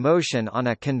are in motion on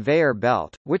a conveyor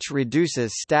belt, which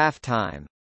reduces staff time.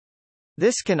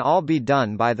 This can all be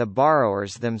done by the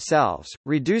borrowers themselves,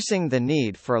 reducing the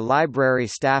need for library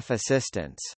staff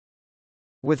assistance.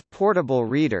 With portable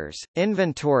readers,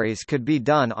 inventories could be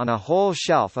done on a whole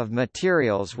shelf of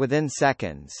materials within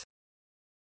seconds.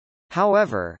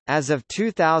 However, as of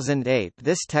 2008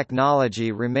 this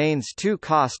technology remains too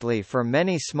costly for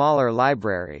many smaller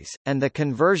libraries, and the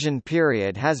conversion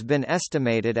period has been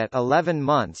estimated at 11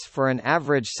 months for an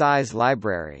average-size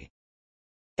library.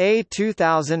 A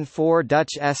 2004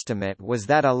 Dutch estimate was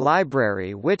that a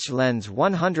library which lends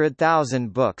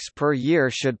 100,000 books per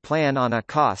year should plan on a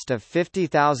cost of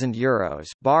 €50,000,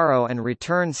 borrow and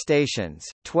return stations,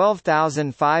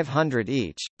 12,500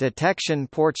 each, detection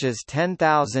porches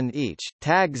 10,000 each,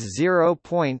 tags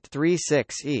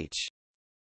 0.36 each.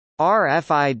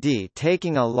 RFID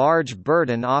taking a large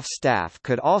burden off staff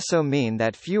could also mean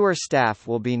that fewer staff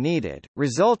will be needed,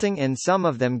 resulting in some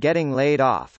of them getting laid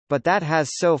off, but that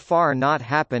has so far not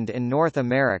happened in North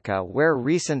America, where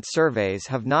recent surveys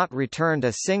have not returned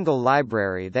a single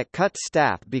library that cut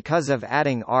staff because of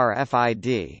adding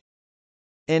RFID.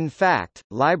 In fact,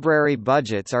 library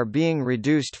budgets are being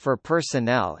reduced for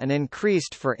personnel and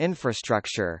increased for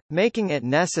infrastructure, making it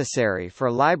necessary for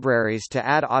libraries to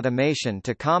add automation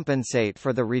to compensate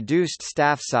for the reduced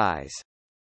staff size.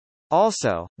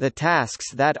 Also, the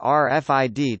tasks that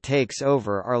RFID takes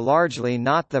over are largely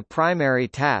not the primary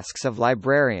tasks of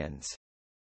librarians.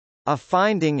 A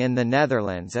finding in the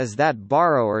Netherlands is that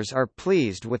borrowers are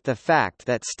pleased with the fact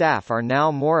that staff are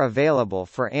now more available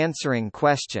for answering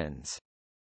questions.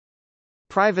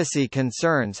 Privacy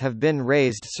concerns have been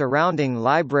raised surrounding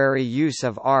library use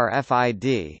of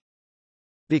RFID.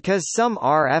 Because some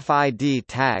RFID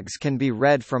tags can be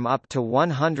read from up to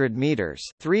 100 meters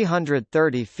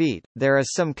 (330 feet), there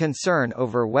is some concern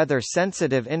over whether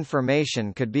sensitive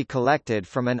information could be collected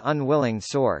from an unwilling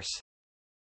source.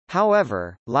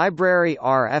 However, library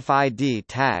RFID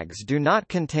tags do not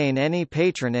contain any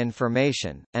patron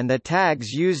information, and the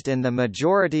tags used in the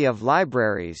majority of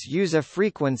libraries use a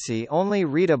frequency only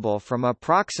readable from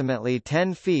approximately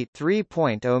 10 feet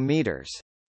 (3.0 meters).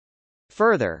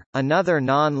 Further, another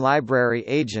non-library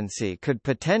agency could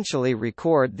potentially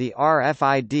record the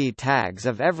RFID tags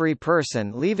of every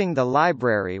person leaving the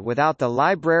library without the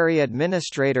library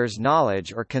administrator's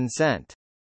knowledge or consent.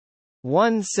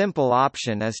 One simple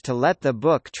option is to let the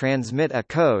book transmit a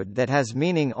code that has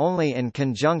meaning only in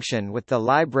conjunction with the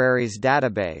library's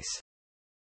database.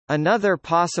 Another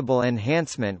possible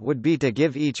enhancement would be to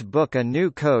give each book a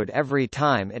new code every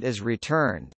time it is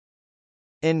returned.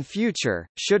 In future,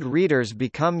 should readers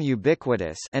become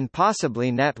ubiquitous and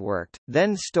possibly networked,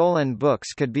 then stolen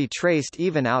books could be traced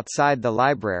even outside the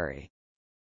library.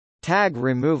 Tag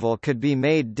removal could be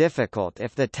made difficult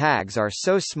if the tags are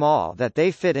so small that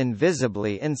they fit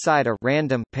invisibly inside a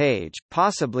random page,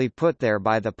 possibly put there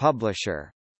by the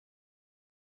publisher.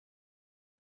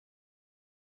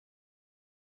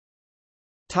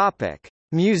 Topic: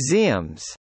 Museums.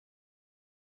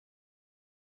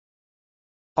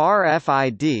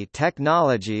 RFID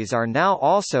technologies are now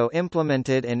also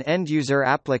implemented in end-user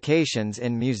applications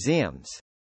in museums.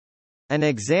 An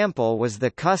example was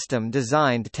the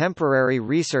custom-designed temporary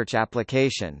research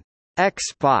application,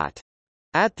 X-Spot,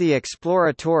 at the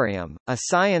Exploratorium, a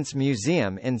science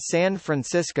museum in San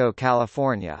Francisco,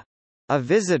 California. A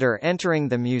visitor entering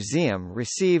the museum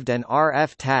received an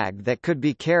RF tag that could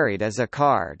be carried as a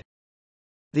card.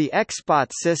 The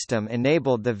X-Spot system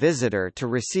enabled the visitor to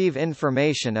receive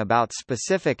information about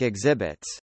specific exhibits.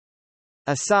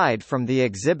 Aside from the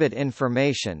exhibit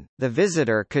information, the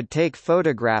visitor could take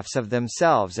photographs of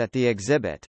themselves at the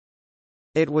exhibit.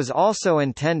 It was also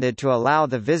intended to allow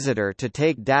the visitor to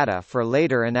take data for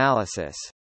later analysis.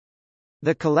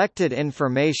 The collected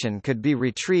information could be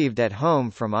retrieved at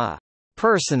home from a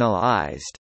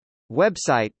personalized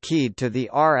website keyed to the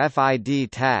RFID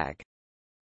tag.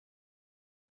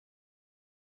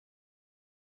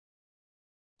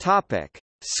 Topic: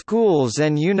 Schools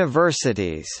and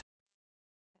universities.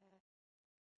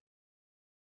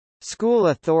 School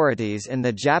authorities in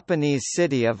the Japanese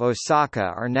city of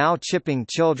Osaka are now chipping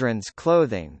children's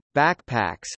clothing,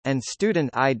 backpacks, and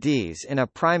student IDs in a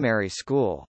primary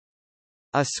school.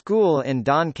 A school in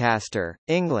Doncaster,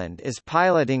 England is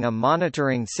piloting a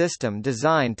monitoring system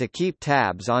designed to keep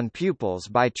tabs on pupils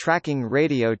by tracking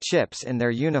radio chips in their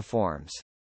uniforms.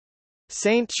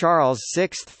 St Charles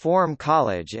Sixth Form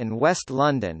College in West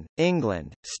London,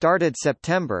 England, started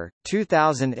September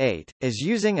 2008, is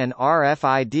using an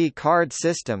RFID card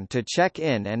system to check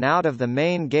in and out of the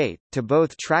main gate, to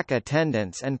both track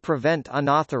attendance and prevent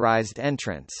unauthorised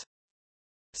entrance.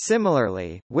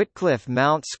 Similarly, Whitcliffe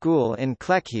Mount School in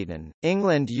Cleckheaton,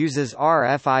 England uses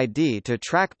RFID to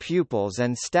track pupils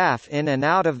and staff in and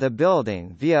out of the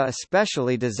building via a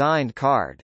specially designed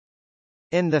card.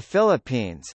 In the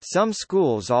Philippines, some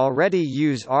schools already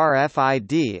use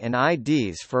RFID and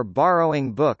IDs for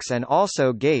borrowing books, and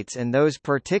also gates in those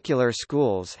particular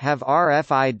schools have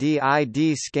RFID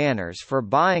ID scanners for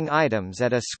buying items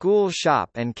at a school shop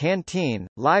and canteen,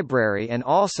 library, and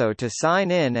also to sign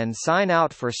in and sign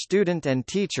out for student and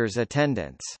teachers'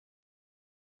 attendance.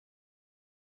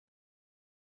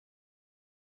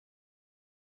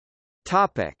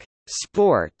 Topic: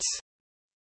 Sports.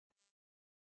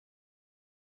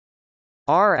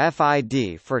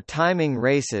 RFID for timing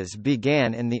races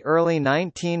began in the early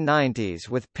 1990s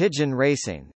with pigeon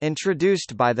racing,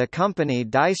 introduced by the company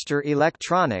Deister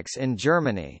Electronics in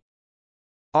Germany.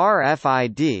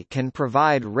 RFID can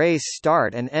provide race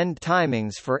start and end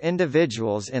timings for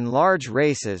individuals in large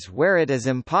races where it is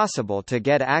impossible to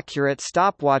get accurate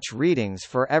stopwatch readings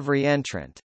for every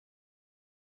entrant.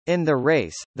 In the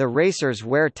race, the racers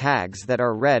wear tags that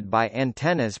are read by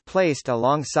antennas placed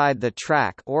alongside the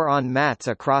track or on mats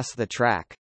across the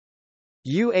track.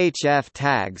 UHF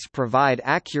tags provide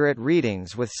accurate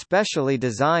readings with specially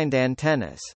designed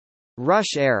antennas.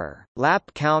 Rush error, lap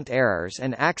count errors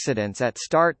and accidents at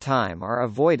start time are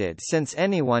avoided since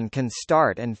anyone can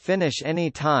start and finish any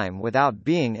time without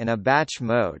being in a batch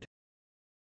mode.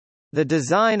 The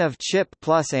design of chip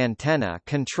plus antenna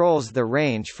controls the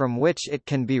range from which it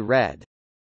can be read.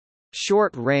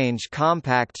 Short-range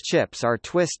compact chips are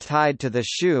twist-tied to the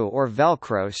shoe or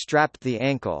Velcro strapped the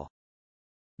ankle.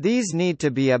 These need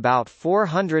to be about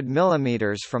 400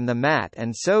 mm from the mat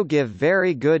and so give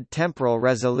very good temporal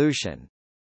resolution.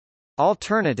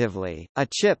 Alternatively, a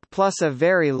chip plus a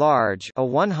very large, a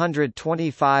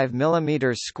 125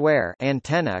 mm square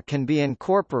antenna can be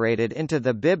incorporated into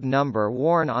the bib number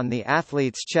worn on the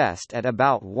athlete's chest at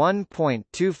about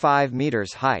 1.25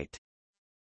 meters height.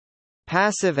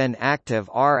 Passive and active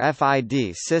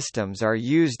RFID systems are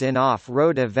used in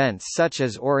off-road events such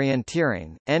as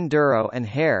orienteering, enduro and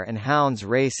hare and hounds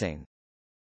racing.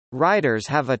 Riders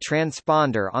have a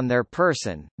transponder on their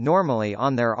person, normally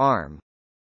on their arm.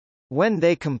 When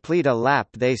they complete a lap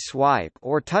they swipe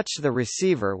or touch the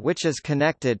receiver which is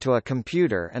connected to a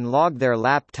computer and log their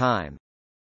lap time.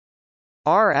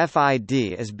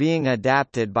 RFID is being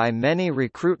adapted by many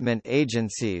recruitment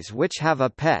agencies which have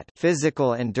a PET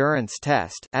physical endurance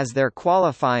test as their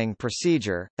qualifying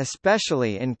procedure,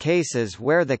 especially in cases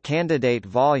where the candidate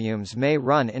volumes may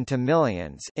run into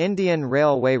millions. Indian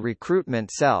Railway recruitment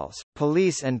cells,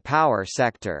 police and power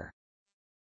sector.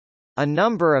 A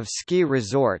number of ski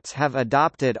resorts have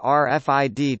adopted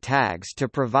RFID tags to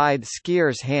provide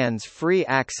skiers hands-free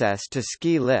access to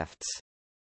ski lifts.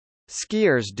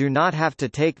 Skiers do not have to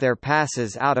take their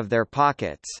passes out of their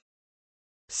pockets.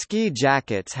 Ski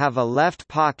jackets have a left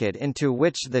pocket into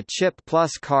which the Chip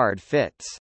Plus card fits.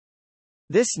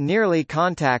 This nearly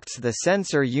contacts the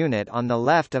sensor unit on the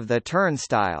left of the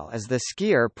turnstile as the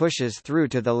skier pushes through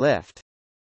to the lift.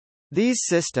 These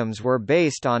systems were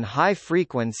based on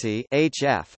high-frequency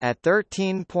HF at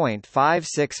 13.56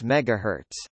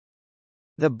 MHz.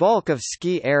 The bulk of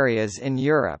ski areas in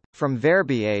Europe, from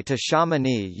Verbier to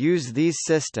Chamonix, use these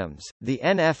systems. The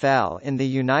NFL in the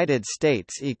United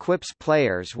States equips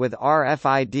players with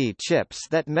RFID chips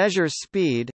that measures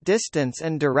speed, distance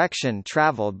and direction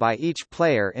traveled by each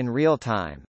player in real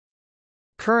time.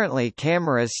 Currently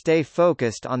cameras stay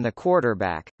focused on the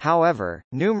quarterback, however,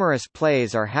 numerous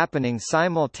plays are happening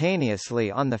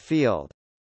simultaneously on the field.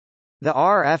 The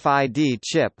RFID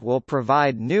chip will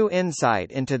provide new insight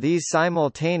into these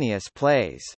simultaneous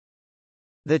plays.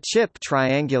 The chip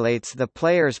triangulates the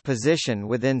player's position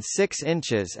within 6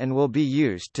 inches and will be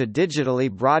used to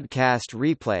digitally broadcast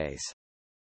replays.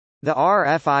 The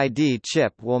RFID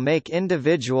chip will make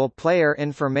individual player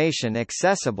information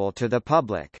accessible to the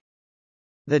public.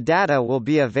 The data will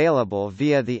be available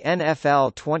via the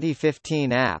NFL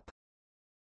 2015 app.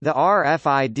 The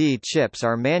RFID chips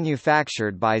are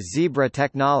manufactured by Zebra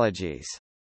Technologies.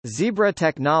 Zebra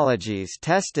Technologies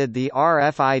tested the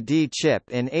RFID chip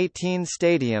in 18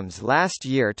 stadiums last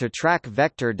year to track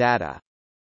vector data.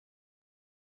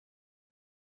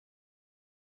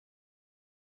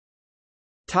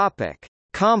 Topic: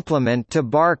 Complement to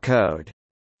barcode.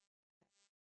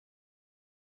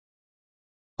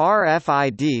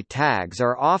 RFID tags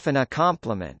are often a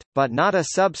complement, but not a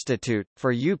substitute,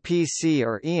 for UPC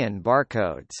or EN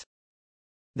barcodes.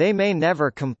 They may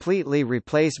never completely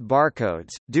replace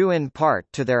barcodes, due in part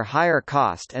to their higher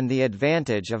cost and the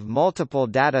advantage of multiple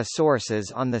data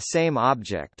sources on the same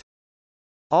object.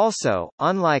 Also,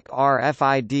 unlike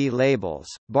RFID labels,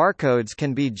 barcodes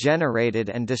can be generated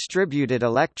and distributed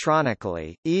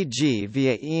electronically, e.g.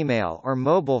 via email or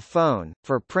mobile phone,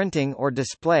 for printing or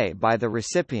display by the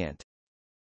recipient.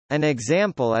 An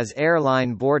example is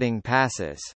airline boarding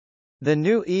passes. The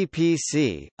new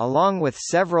EPC, along with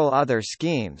several other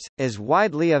schemes, is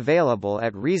widely available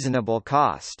at reasonable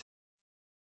cost.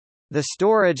 The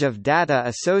storage of data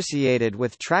associated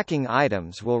with tracking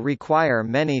items will require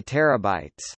many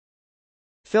terabytes.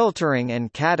 Filtering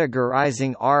and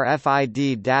categorizing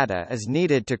RFID data is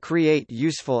needed to create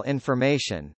useful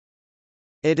information.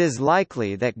 It is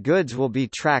likely that goods will be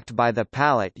tracked by the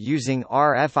pallet using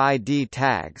RFID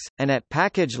tags, and at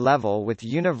package level with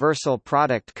Universal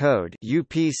Product Code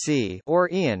 (UPC) or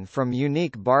EN from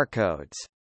unique barcodes.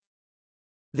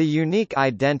 The unique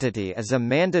identity is a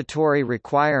mandatory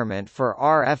requirement for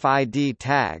RFID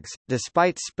tags,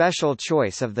 despite special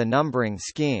choice of the numbering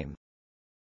scheme.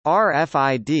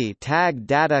 RFID tag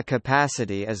data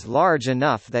capacity is large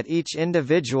enough that each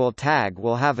individual tag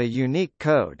will have a unique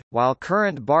code, while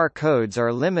current barcodes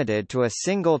are limited to a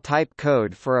single type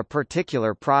code for a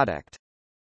particular product.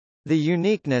 The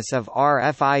uniqueness of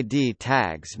RFID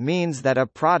tags means that a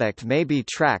product may be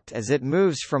tracked as it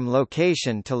moves from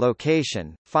location to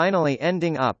location, finally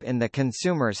ending up in the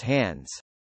consumer's hands.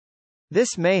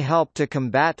 This may help to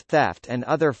combat theft and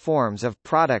other forms of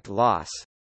product loss.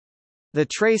 The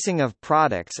tracing of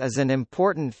products is an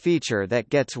important feature that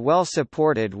gets well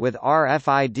supported with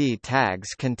RFID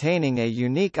tags containing a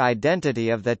unique identity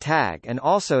of the tag and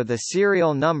also the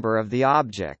serial number of the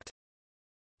object.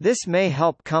 This may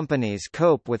help companies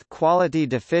cope with quality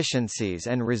deficiencies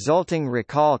and resulting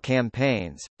recall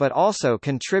campaigns, but also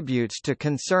contributes to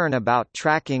concern about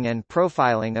tracking and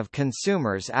profiling of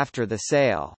consumers after the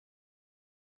sale.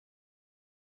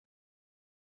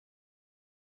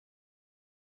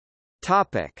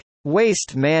 Topic: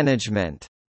 Waste management.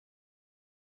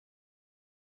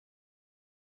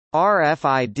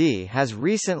 RFID has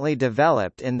recently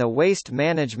developed in the waste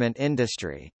management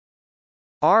industry.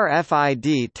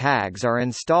 RFID tags are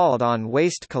installed on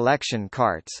waste collection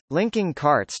carts, linking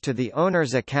carts to the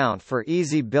owner's account for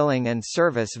easy billing and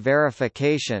service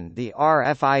verification. The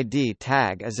RFID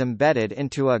tag is embedded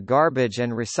into a garbage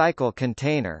and recycle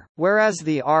container, whereas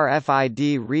the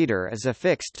RFID reader is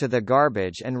affixed to the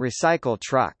garbage and recycle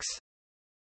trucks.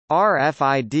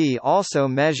 RFID also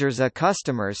measures a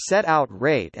customer's set-out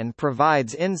rate and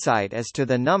provides insight as to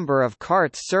the number of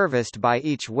carts serviced by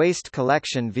each waste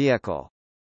collection vehicle.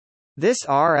 This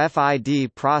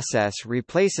RFID process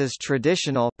replaces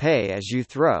traditional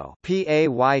pay-as-you-throw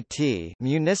 (PAYT)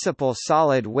 municipal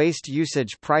solid waste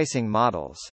usage pricing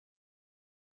models.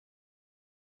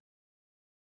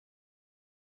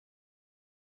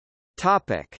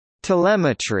 Topic: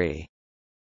 Telemetry.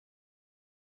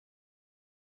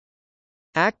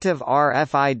 Active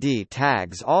RFID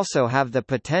tags also have the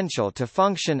potential to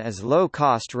function as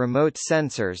low-cost remote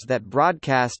sensors that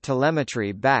broadcast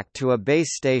telemetry back to a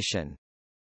base station.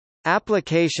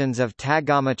 Applications of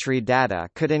tagometry data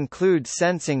could include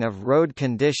sensing of road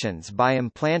conditions by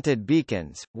implanted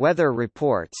beacons, weather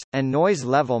reports, and noise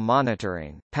level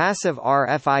monitoring. Passive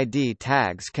RFID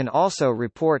tags can also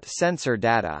report sensor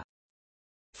data.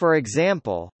 For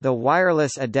example, the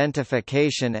Wireless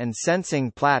Identification and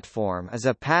Sensing Platform is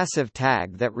a passive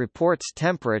tag that reports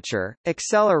temperature,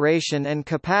 acceleration and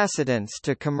capacitance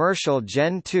to commercial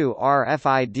Gen2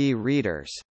 RFID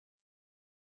readers.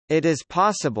 It is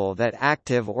possible that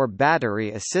active or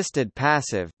battery-assisted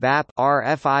passive (BAP)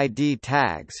 RFID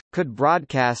tags could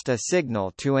broadcast a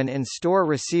signal to an in-store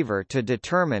receiver to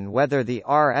determine whether the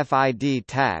RFID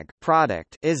tag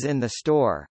product is in the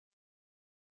store.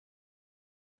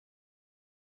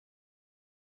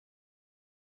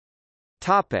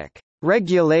 Topic: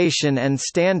 Regulation and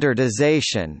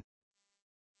standardization.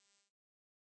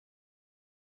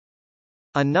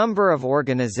 A number of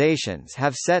organizations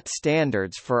have set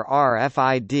standards for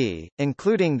RFID,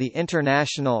 including the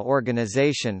International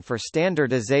Organization for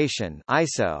Standardization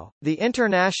 (ISO), the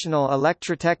International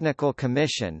Electrotechnical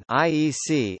Commission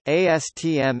 (IEC),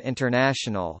 ASTM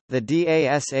International, the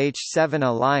DASH7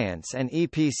 Alliance and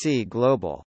EPC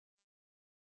Global.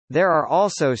 There are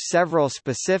also several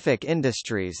specific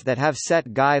industries that have set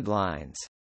guidelines.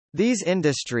 These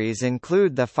industries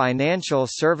include the Financial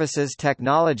Services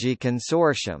Technology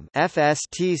Consortium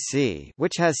 (FSTC),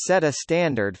 which has set a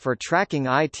standard for tracking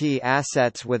IT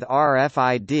assets with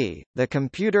RFID, the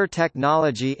Computer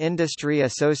Technology Industry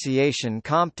Association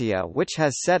 (CompTIA), which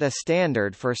has set a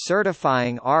standard for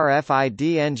certifying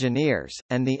RFID engineers,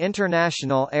 and the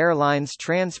International Airlines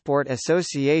Transport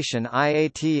Association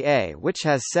 (IATA), which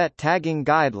has set tagging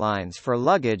guidelines for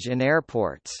luggage in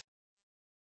airports.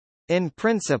 In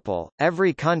principle,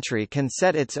 every country can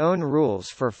set its own rules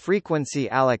for frequency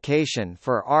allocation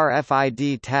for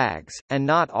RFID tags, and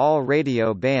not all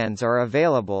radio bands are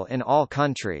available in all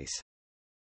countries.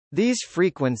 These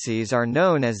frequencies are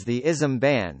known as the ISM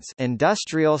bands,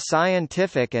 industrial,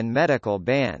 scientific and medical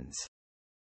bands.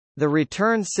 The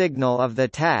return signal of the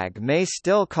tag may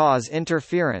still cause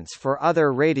interference for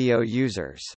other radio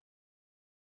users.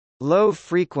 Low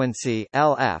frequency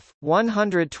LF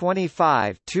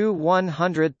 125 to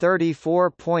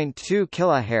 134.2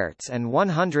 kHz and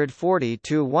 140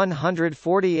 to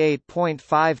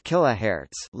 148.5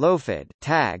 kHz (LOFID)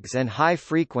 tags and high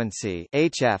frequency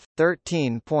HF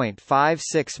 13.56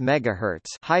 MHz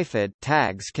 (HIFID)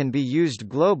 tags can be used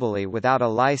globally without a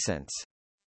license.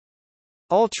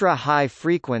 Ultra-high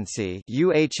frequency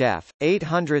UHF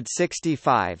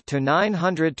 865 to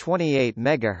 928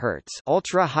 MHz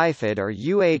ultra-HIFID or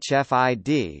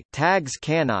UHF-ID tags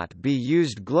cannot be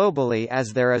used globally as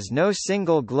there is no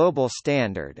single global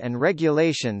standard and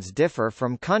regulations differ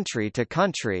from country to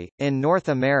country. In North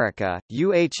America,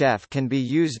 UHF can be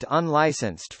used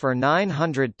unlicensed for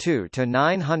 902 to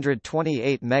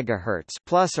 928 MHz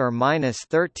plus or minus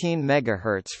 13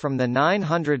 MHz from the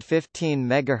 915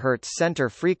 MHz center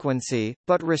frequency,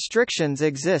 but restrictions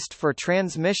exist for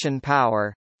transmission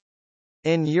power.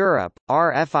 In Europe,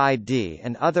 RFID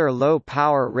and other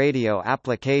low-power radio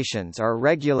applications are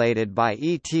regulated by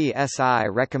ETSI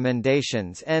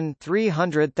recommendations N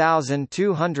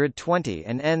 300220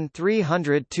 and N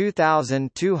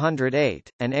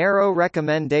 302208, and ARRO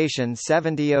recommendation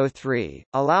 7003,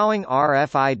 allowing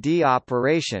RFID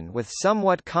operation with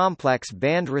somewhat complex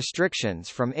band restrictions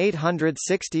from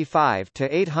 865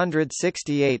 to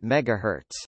 868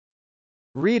 MHz.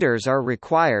 Readers are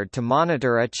required to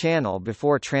monitor a channel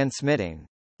before transmitting.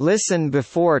 Listen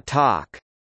before talk.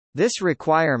 This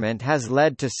requirement has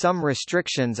led to some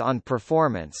restrictions on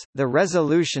performance, the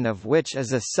resolution of which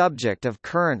is a subject of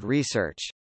current research.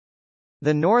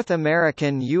 The North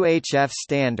American UHF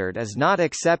standard is not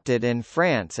accepted in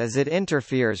France as it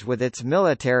interferes with its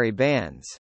military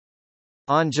bands.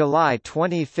 On July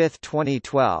 25,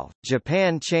 2012,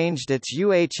 Japan changed its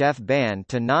UHF band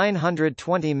to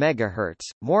 920 MHz,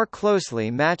 more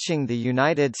closely matching the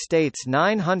United States'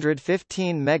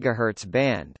 915 MHz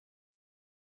band.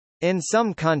 In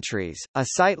some countries, a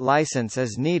site license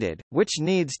is needed, which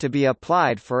needs to be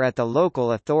applied for at the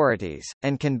local authorities,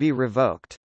 and can be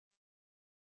revoked.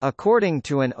 According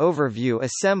to an overview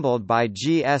assembled by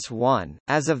GS1,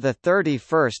 as of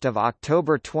 31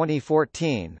 October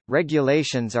 2014,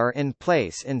 regulations are in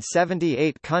place in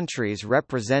 78 countries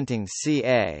representing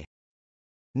ca.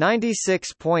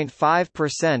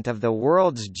 96.5% of the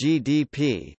world's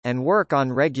GDP, and work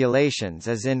on regulations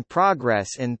is in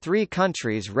progress in 3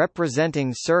 countries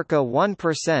representing circa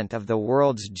 1% of the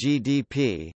world's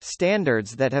GDP.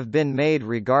 Standards that have been made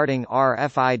regarding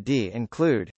RFID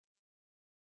include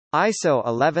ISO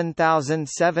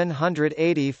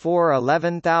 11784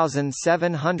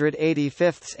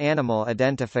 11785 Animal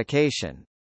Identification.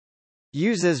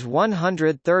 Uses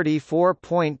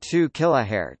 134.2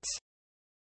 kHz.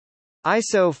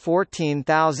 ISO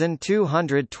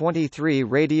 14223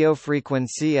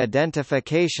 Radiofrequency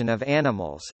Identification of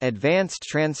Animals, Advanced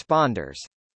Transponders.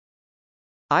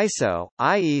 ISO,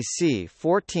 IEC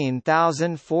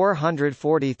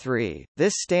 14443.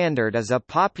 This standard is a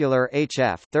popular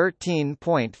HF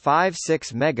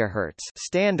 13.56 MHz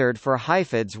standard for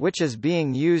HIFIDs which is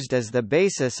being used as the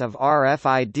basis of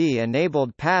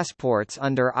RFID-enabled passports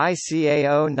under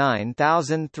ICAO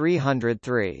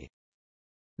 9303.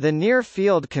 The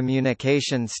Near-Field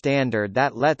Communication standard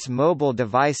that lets mobile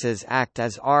devices act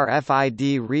as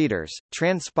RFID readers,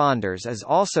 transponders is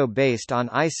also based on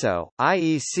ISO,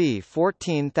 IEC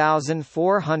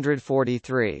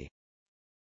 14443.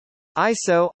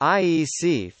 ISO,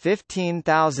 IEC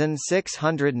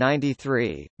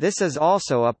 15693. This is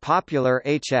also a popular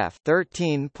HF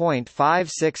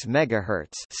 13.56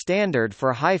 MHz standard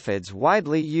for HIFIDs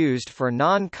widely used for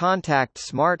non-contact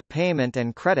smart payment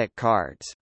and credit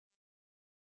cards.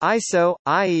 ISO,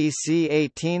 IEC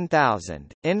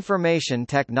 18000, Information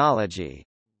Technology.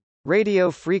 Radio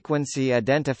frequency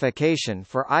identification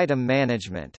for item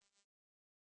management.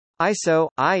 ISO,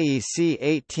 IEC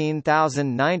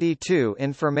 18092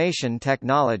 Information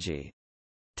Technology.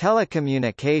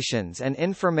 Telecommunications and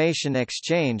information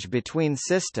exchange between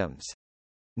systems.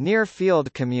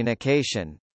 Near-field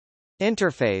communication.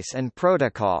 Interface and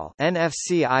Protocol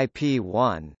NFC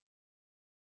IP1.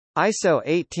 ISO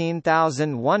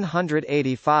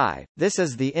 18185, this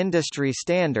is the industry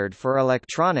standard for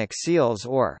electronic seals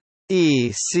or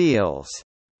e-seals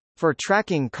for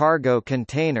tracking cargo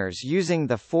containers using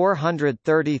the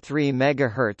 433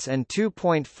 MHz and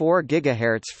 2.4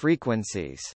 GHz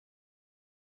frequencies.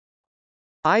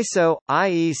 ISO,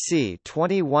 IEC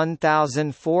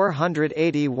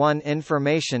 21481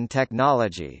 Information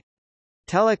Technology.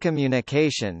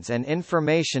 Telecommunications and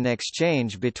information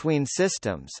exchange between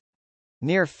systems.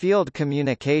 Near-field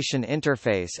communication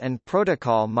interface and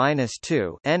protocol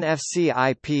 -2 NFC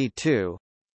IP2.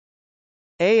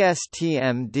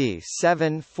 ASTM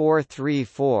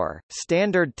D7434,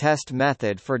 standard test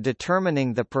method for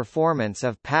determining the performance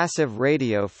of passive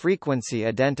radio frequency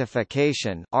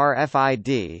identification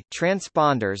 (RFID)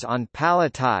 transponders on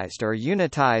palletized or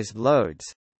unitized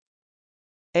loads.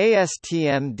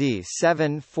 ASTM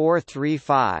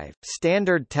D7435,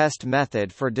 standard test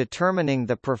method for determining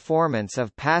the performance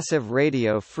of passive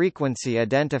radio frequency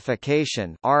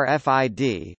identification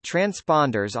 (RFID)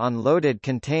 transponders on loaded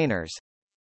containers.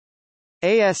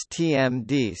 ASTM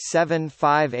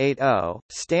D7580,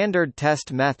 standard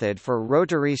test method for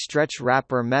rotary stretch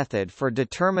wrapper method for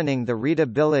determining the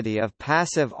readability of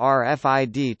passive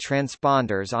RFID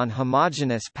transponders on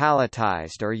homogeneous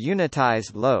palletized or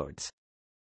unitized loads.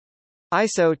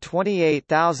 ISO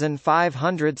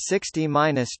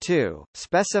 28560-2,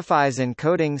 specifies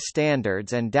encoding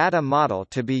standards and data model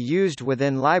to be used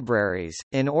within libraries.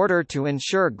 In order to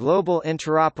ensure global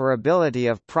interoperability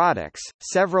of products,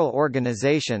 several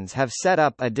organizations have set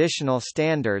up additional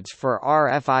standards for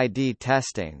RFID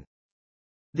testing.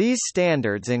 These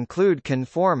standards include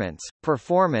conformance,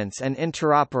 performance and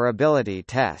interoperability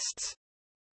tests.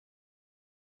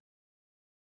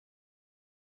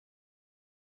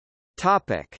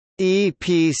 Topic: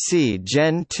 EPC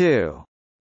Gen2.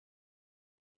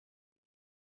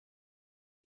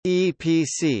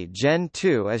 EPC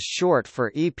Gen2 is short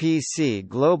for EPC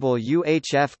Global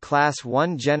UHF Class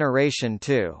 1 Generation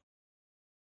 2.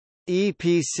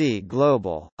 EPC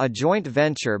Global, a joint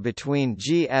venture between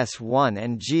GS1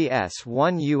 and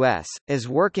GS1 US, is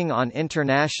working on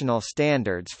international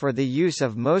standards for the use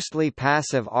of mostly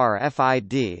passive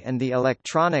RFID and the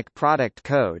Electronic Product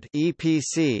Code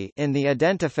 (EPC) in the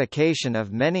identification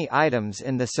of many items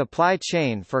in the supply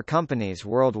chain for companies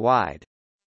worldwide.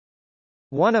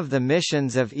 One of the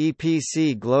missions of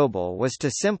EPC Global was to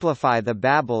simplify the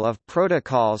babble of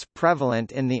protocols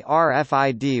prevalent in the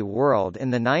RFID world in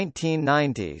the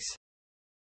 1990s.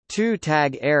 Two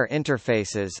tag air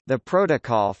interfaces, the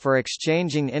protocol for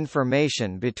exchanging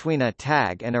information between a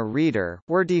tag and a reader,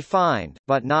 were defined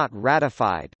but not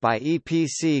ratified by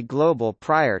EPC Global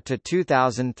prior to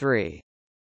 2003.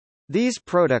 These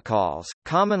protocols,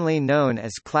 commonly known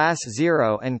as Class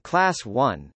 0 and Class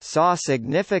 1, saw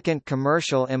significant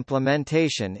commercial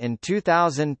implementation in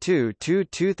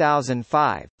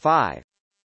 2002–2005.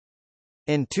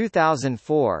 In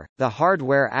 2004, the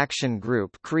Hardware Action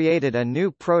Group created a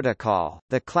new protocol,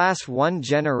 the Class 1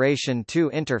 Generation 2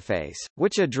 interface,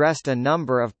 which addressed a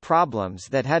number of problems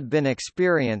that had been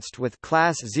experienced with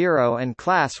Class 0 and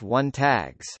Class 1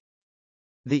 tags.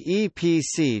 The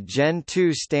EPC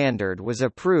Gen2 standard was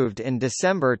approved in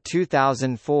December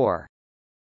 2004.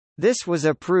 This was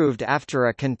approved after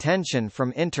a contention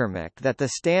from Intermec that the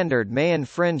standard may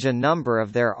infringe a number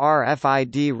of their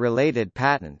RFID-related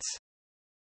patents.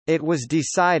 It was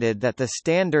decided that the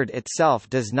standard itself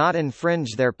does not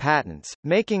infringe their patents,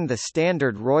 making the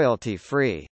standard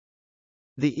royalty-free.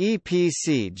 The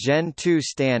EPC Gen2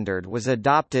 standard was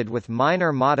adopted with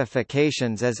minor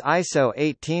modifications as ISO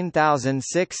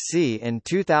 18006-C in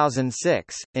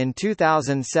 2006. In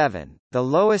 2007, the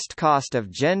lowest cost of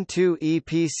Gen2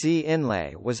 EPC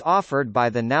inlay was offered by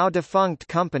the now-defunct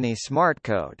company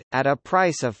SmartCode, at a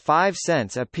price of 5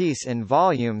 cents apiece in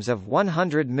volumes of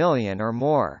 100 million or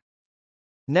more.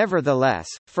 Nevertheless,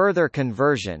 further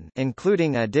conversion,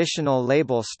 including additional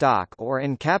label stock or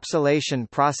encapsulation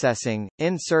processing,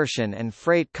 insertion and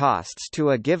freight costs to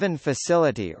a given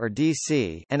facility or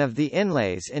DC, and of the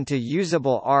inlays into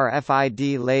usable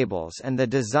RFID labels and the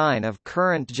design of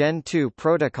current Gen 2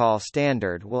 protocol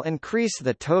standard will increase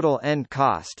the total end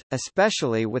cost,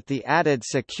 especially with the added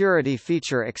security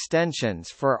feature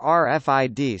extensions for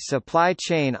RFID supply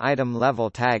chain item level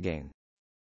tagging.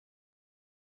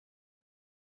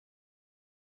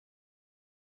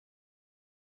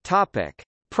 Topic: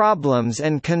 Problems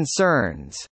and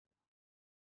concerns.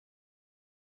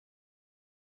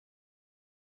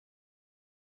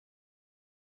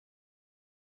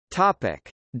 Topic: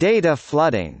 Data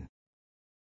flooding.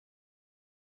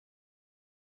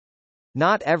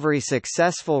 Not every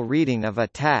successful reading of a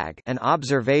tag, an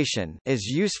observation, is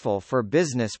useful for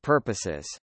business purposes.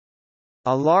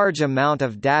 A large amount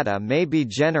of data may be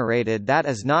generated that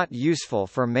is not useful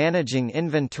for managing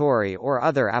inventory or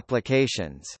other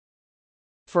applications.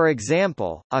 For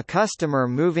example, a customer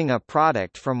moving a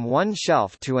product from one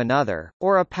shelf to another,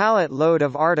 or a pallet load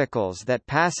of articles that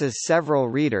passes several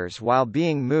readers while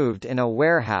being moved in a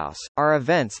warehouse, are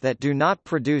events that do not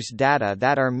produce data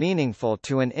that are meaningful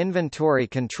to an inventory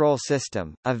control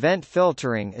system. Event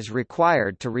filtering is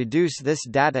required to reduce this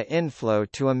data inflow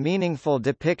to a meaningful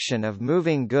depiction of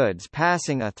moving goods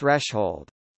passing a threshold.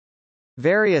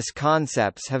 Various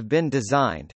concepts have been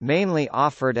designed, mainly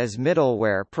offered as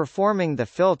middleware performing the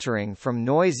filtering from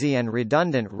noisy and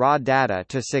redundant raw data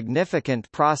to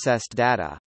significant processed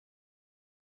data.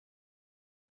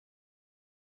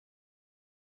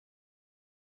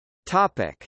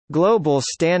 Topic: Global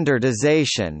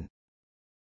standardization.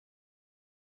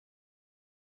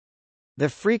 The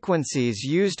frequencies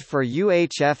used for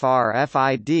UHF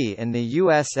RFID in the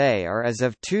USA are as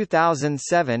of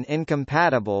 2007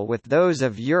 incompatible with those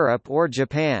of Europe or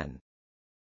Japan.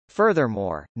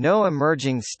 Furthermore, no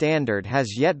emerging standard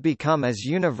has yet become as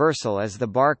universal as the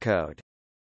barcode.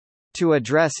 To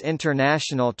address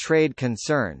international trade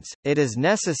concerns, it is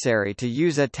necessary to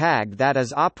use a tag that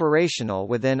is operational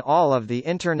within all of the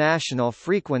international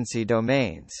frequency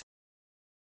domains.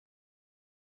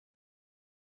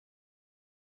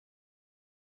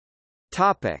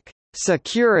 Topic: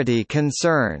 Security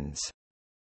concerns.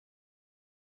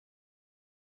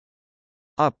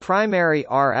 A primary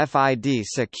RFID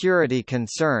security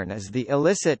concern is the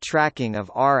illicit tracking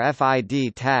of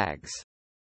RFID tags.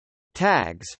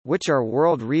 Tags, which are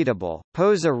world-readable,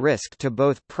 pose a risk to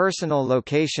both personal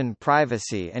location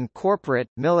privacy and corporate,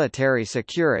 military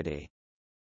security.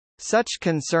 Such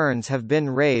concerns have been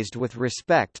raised with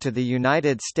respect to the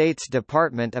United States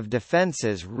Department of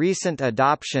Defense's recent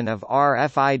adoption of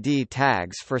RFID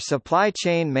tags for supply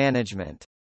chain management.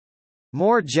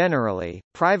 More generally,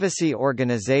 privacy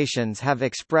organizations have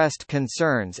expressed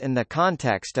concerns in the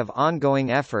context of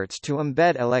ongoing efforts to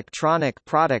embed electronic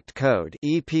product code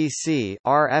 (EPC)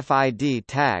 RFID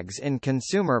tags in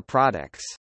consumer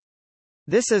products.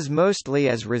 This is mostly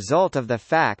as result of the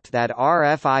fact that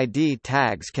RFID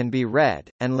tags can be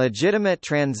read, and legitimate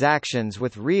transactions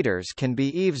with readers can be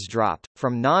eavesdropped,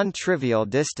 from non-trivial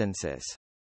distances.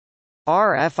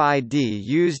 RFID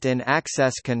used in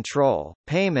access control,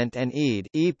 payment and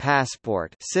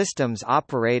e-passport systems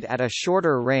operate at a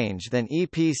shorter range than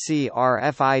EPC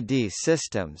RFID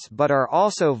systems but are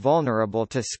also vulnerable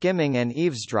to skimming and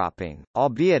eavesdropping,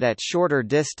 albeit at shorter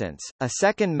distance. A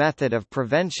second method of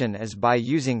prevention is by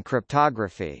using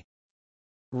cryptography.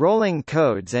 Rolling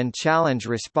codes and challenge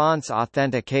response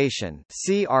authentication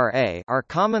 (CRA) are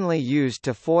commonly used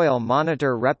to foil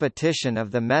monitor repetition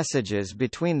of the messages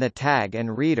between the tag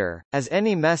and reader, as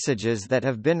any messages that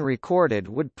have been recorded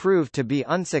would prove to be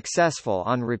unsuccessful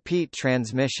on repeat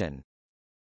transmission.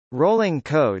 Rolling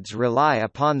codes rely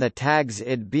upon the tag's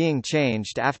ID being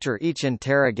changed after each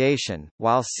interrogation,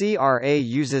 while CRA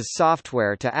uses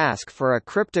software to ask for a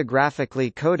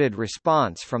cryptographically coded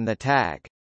response from the tag.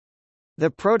 The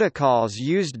protocols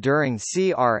used during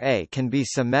CRA can be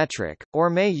symmetric, or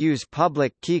may use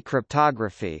public key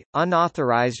cryptography.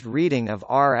 Unauthorized reading of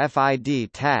RFID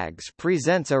tags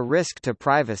presents a risk to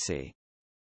privacy.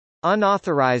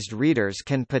 Unauthorized readers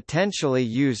can potentially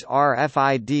use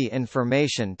RFID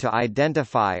information to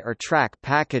identify or track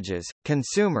packages,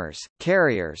 consumers,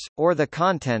 carriers, or the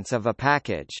contents of a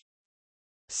package.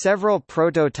 Several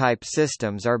prototype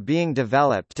systems are being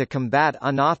developed to combat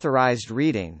unauthorized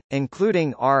reading,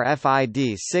 including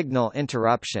RFID signal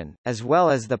interruption, as well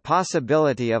as the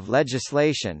possibility of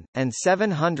legislation, and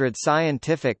 700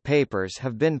 scientific papers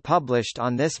have been published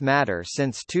on this matter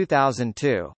since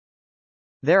 2002.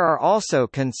 There are also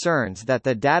concerns that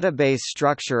the database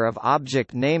structure of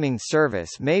object naming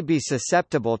service may be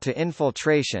susceptible to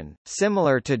infiltration,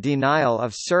 similar to denial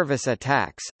of service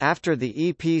attacks, after the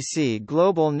EPC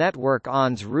Global Network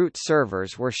ON's root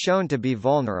servers were shown to be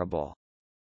vulnerable.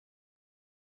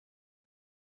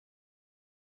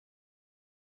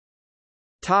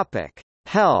 Topic: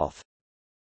 Health.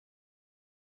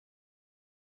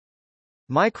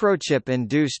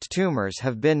 Microchip-induced tumors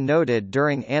have been noted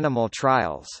during animal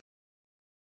trials.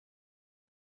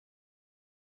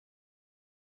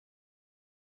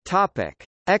 Topic: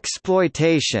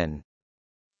 Exploitation.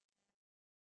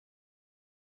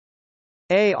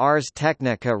 Ars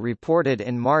Technica reported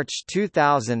in March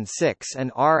 2006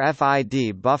 an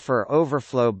RFID buffer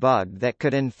overflow bug that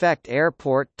could infect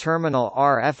airport terminal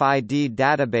RFID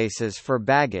databases for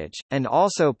baggage, and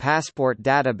also passport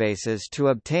databases to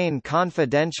obtain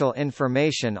confidential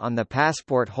information on the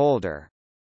passport holder.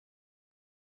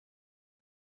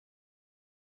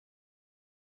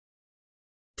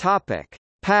 Topic: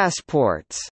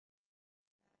 Passports.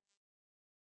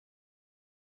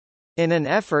 In an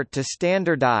effort to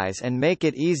standardize and make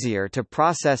it easier to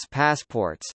process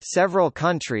passports, several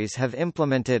countries have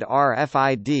implemented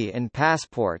RFID in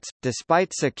passports,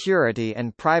 despite security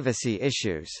and privacy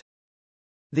issues.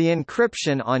 The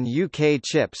encryption on UK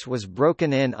chips was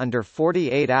broken in under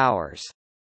 48 hours.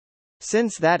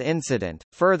 Since that incident,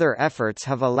 further efforts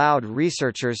have allowed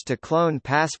researchers to clone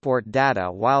passport data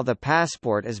while the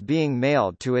passport is being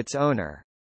mailed to its owner.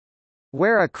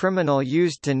 Where a criminal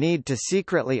used to need to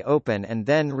secretly open and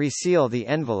then reseal the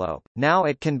envelope, now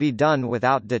it can be done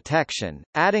without detection,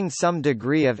 adding some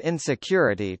degree of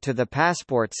insecurity to the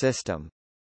passport system.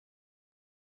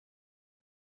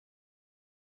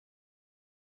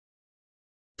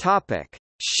 Topic: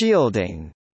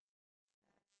 Shielding.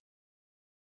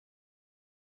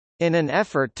 In an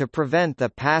effort to prevent the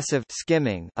passive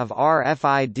skimming of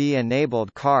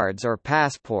RFID-enabled cards or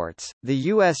passports, the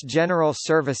U.S. General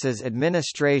Services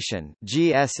Administration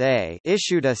 (GSA)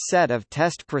 issued a set of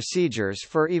test procedures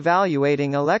for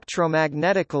evaluating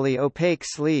electromagnetically opaque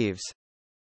sleeves.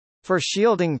 For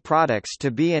shielding products to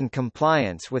be in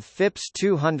compliance with FIPS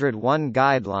 201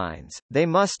 guidelines, they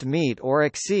must meet or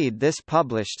exceed this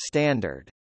published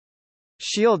standard.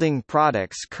 Shielding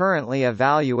products currently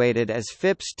evaluated as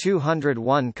FIPS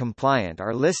 201 compliant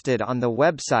are listed on the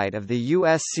website of the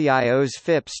USCIO's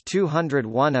FIPS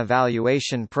 201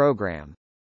 evaluation program.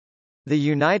 The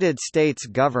United States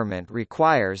government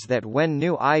requires that when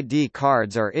new ID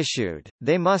cards are issued,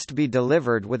 they must be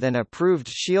delivered with an approved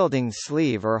shielding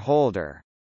sleeve or holder.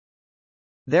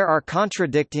 There are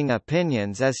contradicting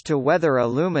opinions as to whether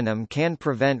aluminum can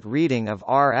prevent reading of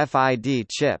RFID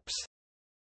chips.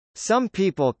 Some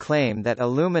people claim that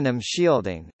aluminum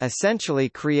shielding, essentially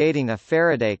creating a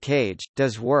Faraday cage,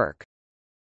 does work.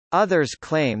 Others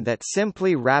claim that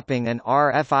simply wrapping an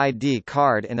RFID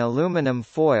card in aluminum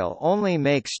foil only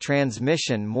makes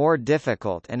transmission more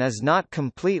difficult and is not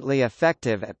completely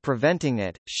effective at preventing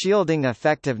it. Shielding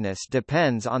effectiveness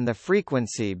depends on the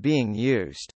frequency being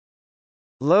used.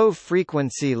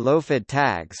 Low-frequency LOFID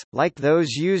tags, like those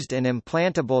used in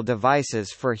implantable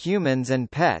devices for humans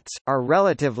and pets, are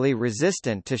relatively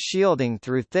resistant to shielding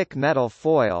through thick metal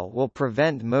foil will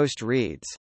prevent most reads.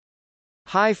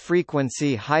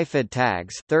 High-frequency HiFID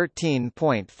tags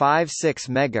 13.56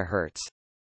 MHz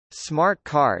smart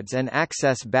cards and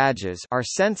access badges are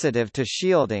sensitive to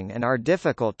shielding and are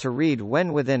difficult to read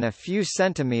when within a few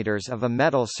centimeters of a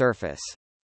metal surface.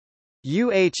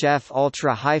 UHF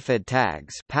ultra-HiFID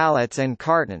tags pallets and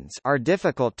cartons are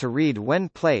difficult to read when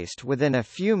placed within a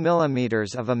few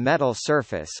millimeters of a metal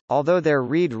surface, although their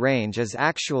read range is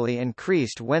actually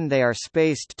increased when they are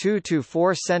spaced 2 to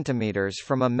 4 centimeters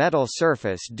from a metal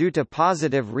surface due to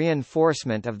positive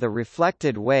reinforcement of the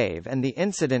reflected wave and the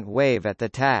incident wave at the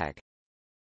tag.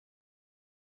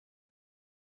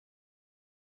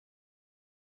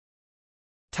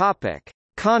 Topic: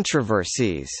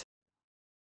 Controversies.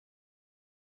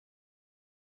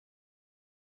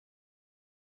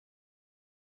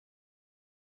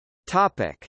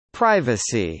 Topic: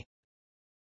 Privacy.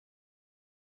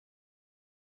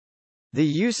 The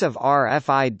use of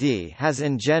RFID has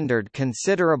engendered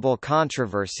considerable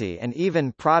controversy and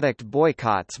even product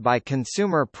boycotts by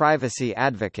consumer privacy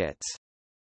advocates.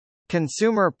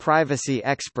 Consumer privacy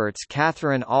experts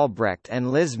Catherine Albrecht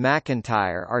and Liz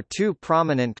McIntyre are two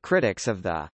prominent critics of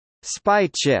the spy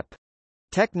chip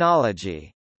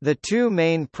technology. The two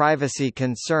main privacy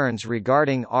concerns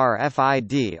regarding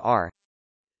RFID are: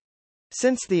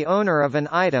 since the owner of an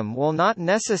item will not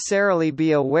necessarily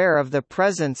be aware of the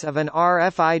presence of an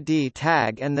RFID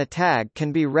tag and the tag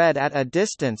can be read at a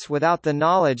distance without the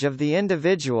knowledge of the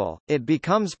individual, it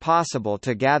becomes possible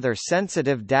to gather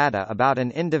sensitive data about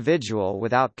an individual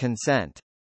without consent.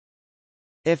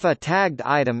 If a tagged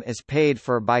item is paid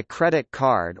for by credit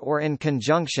card or in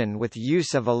conjunction with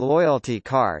use of a loyalty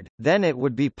card, then it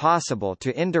would be possible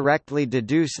to indirectly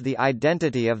deduce the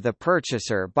identity of the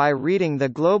purchaser by reading the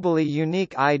globally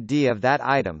unique ID of that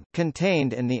item,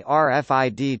 contained in the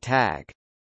RFID tag.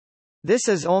 This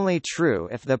is only true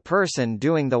if the person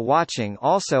doing the watching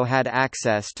also had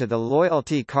access to the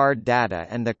loyalty card data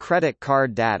and the credit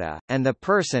card data, and the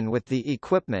person with the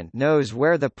equipment knows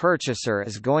where the purchaser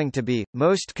is going to be.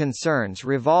 Most concerns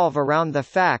revolve around the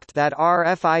fact that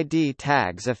RFID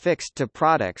tags affixed to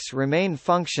products remain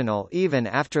functional even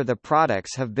after the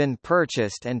products have been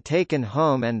purchased and taken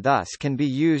home and thus can be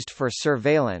used for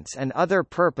surveillance and other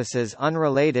purposes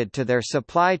unrelated to their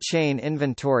supply chain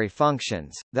inventory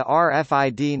functions. The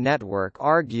RFID network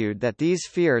argued that these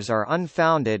fears are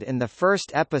unfounded in the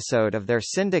first episode of their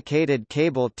syndicated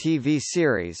cable TV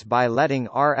series by letting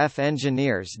RF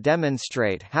engineers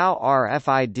demonstrate how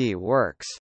RFID works.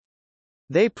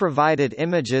 They provided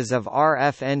images of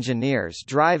RF engineers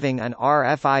driving an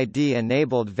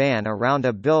RFID-enabled van around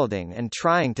a building and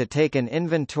trying to take an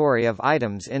inventory of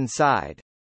items inside.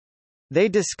 They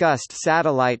discussed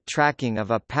satellite tracking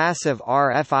of a passive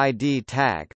RFID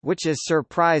tag, which is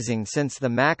surprising since the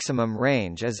maximum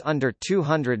range is under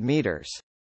 200 meters.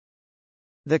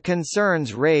 The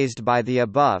concerns raised by the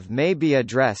above may be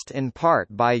addressed in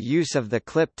part by use of the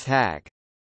clipped tag.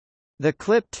 The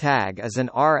clipped tag is an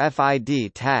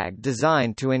RFID tag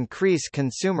designed to increase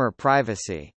consumer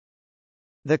privacy.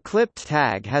 The clipped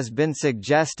tag has been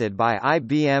suggested by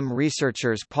IBM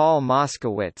researchers Paul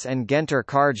Moskowitz and Genter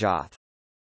Karjoth.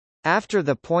 After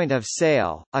the point of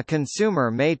sale, a consumer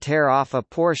may tear off a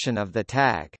portion of the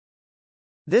tag.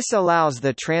 This allows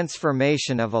the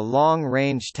transformation of a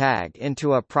long-range tag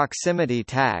into a proximity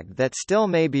tag that still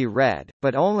may be read,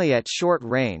 but only at short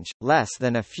range, less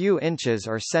than a few inches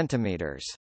or centimeters.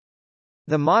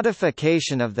 The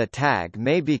modification of the tag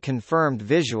may be confirmed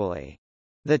visually.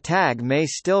 The tag may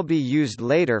still be used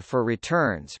later for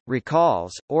returns,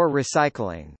 recalls, or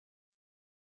recycling.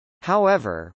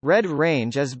 However, read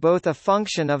range is both a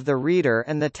function of the reader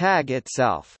and the tag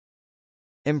itself.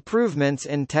 Improvements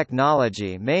in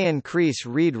technology may increase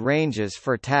read ranges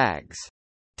for tags.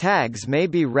 Tags may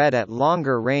be read at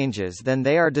longer ranges than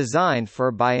they are designed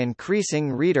for by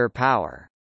increasing reader power.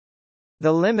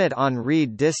 The limit on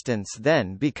read distance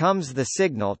then becomes the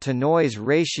signal-to-noise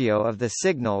ratio of the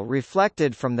signal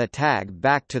reflected from the tag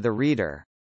back to the reader.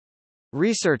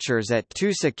 Researchers at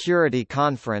two security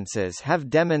conferences have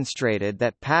demonstrated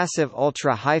that passive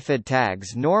ultra-HiFID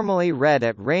tags normally read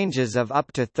at ranges of up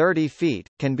to 30 feet,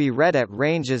 can be read at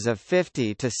ranges of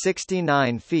 50 to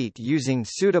 69 feet using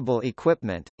suitable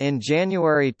equipment. In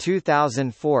January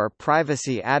 2004,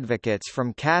 privacy advocates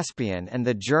from Caspian and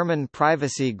the German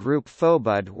privacy group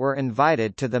Fobud were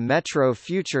invited to the Metro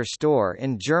Future store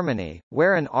in Germany,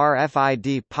 where an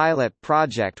RFID pilot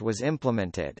project was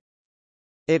implemented.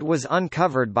 It was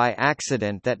uncovered by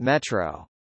accident that Metro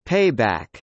Payback.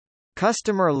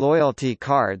 Customer loyalty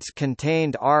cards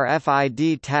contained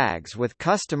RFID tags with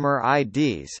customer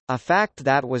IDs, a fact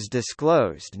that was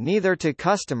disclosed neither to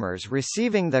customers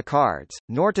receiving the cards,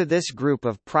 nor to this group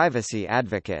of privacy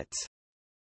advocates.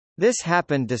 This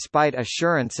happened despite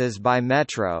assurances by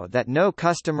Metro that no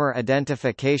customer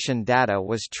identification data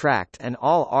was tracked and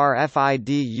all RFID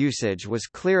usage was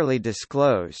clearly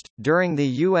disclosed. During the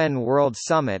UN World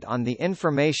Summit on the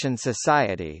Information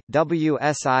Society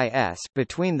 (WSIS)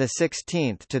 between the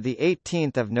 16th to the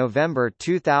 18th of November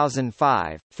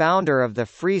 2005, founder of the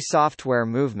Free Software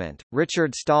Movement,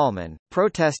 Richard Stallman,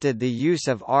 protested the use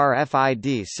of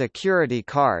RFID security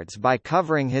cards by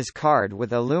covering his card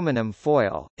with aluminum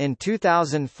foil. In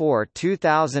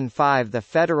 2004–2005, the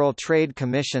Federal Trade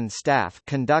Commission staff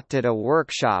conducted a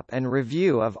workshop and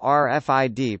review of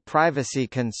RFID privacy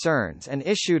concerns and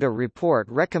issued a report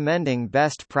recommending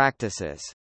best practices.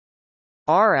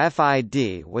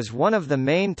 RFID was one of the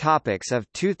main topics of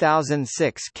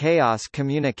 2006 Chaos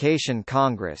Communication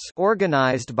Congress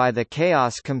organized by the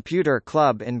Chaos Computer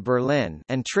Club in Berlin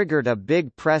and triggered a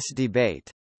big press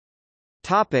debate.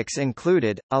 Topics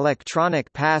included,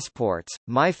 electronic passports,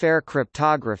 MyFair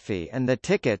cryptography and the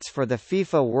tickets for the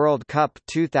FIFA World Cup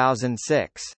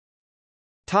 2006.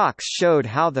 Talks showed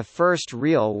how the first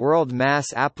real-world mass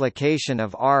application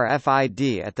of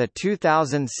RFID at the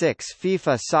 2006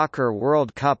 FIFA Soccer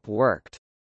World Cup worked.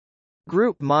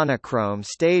 Group Monochrome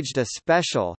staged a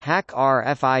special Hack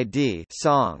RFID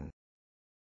song.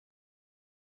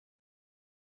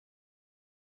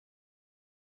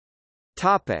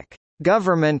 Topic: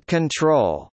 Government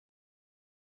control.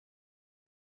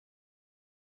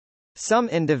 Some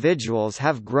individuals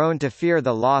have grown to fear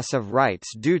the loss of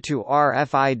rights due to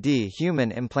RFID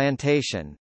human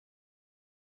implantation.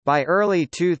 By early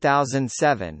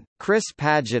 2007, Chris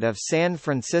Paget of San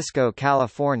Francisco,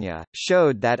 California,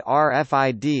 showed that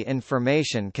RFID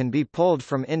information can be pulled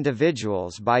from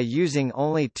individuals by using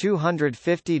only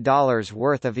 $250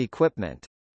 worth of equipment.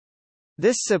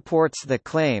 This supports the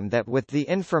claim that with the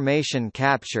information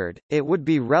captured, it would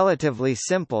be relatively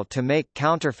simple to make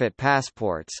counterfeit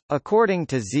passports. According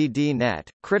to ZDNet,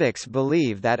 critics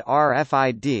believe that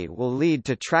RFID will lead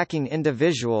to tracking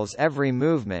individuals' every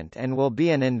movement and will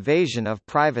be an invasion of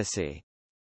privacy.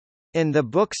 In the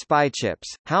book Spychips: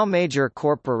 How Major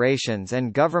Corporations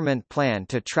and Government Plan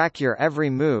to Track Your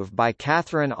Every Move by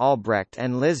Catherine Albrecht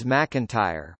and Liz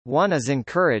McIntyre, one is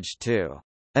encouraged to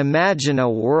imagine a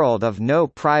world of no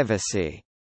privacy,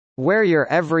 where your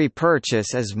every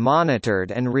purchase is monitored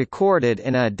and recorded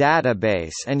in a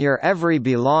database and your every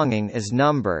belonging is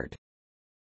numbered.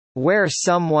 Where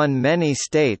someone many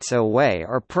states away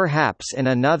or perhaps in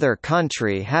another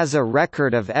country has a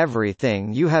record of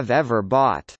everything you have ever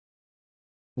bought.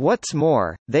 What's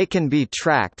more, they can be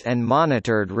tracked and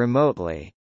monitored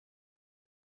remotely.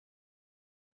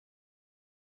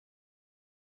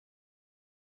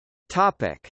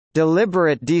 Topic: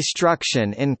 Deliberate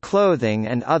destruction in clothing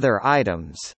and other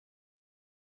items.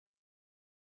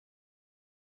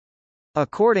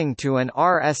 According to an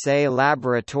RSA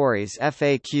Laboratories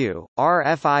FAQ,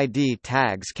 RFID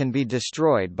tags can be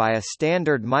destroyed by a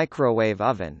standard microwave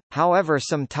oven. However,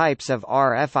 some types of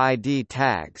RFID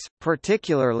tags,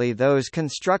 particularly those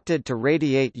constructed to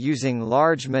radiate using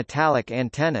large metallic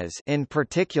antennas, in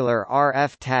particular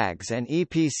RF tags and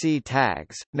EPC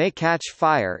tags, may catch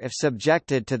fire if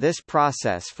subjected to this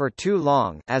process for too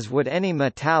long, as would any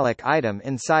metallic item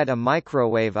inside a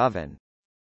microwave oven.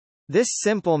 This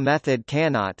simple method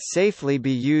cannot safely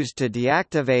be used to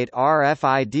deactivate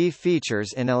RFID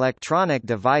features in electronic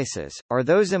devices, or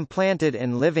those implanted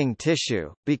in living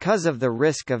tissue, because of the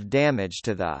risk of damage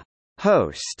to the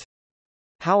host.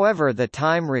 However, the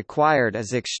time required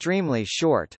is extremely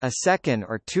short, a second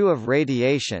or two of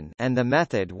radiation, and the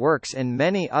method works in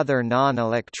many other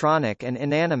non-electronic and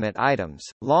inanimate items.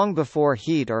 Long before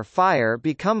heat or fire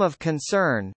become of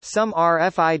concern, some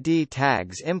RFID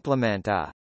tags implement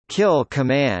a kill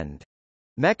command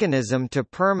mechanism to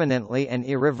permanently and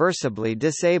irreversibly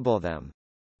disable them.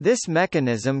 This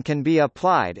mechanism can be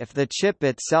applied if the chip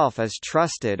itself is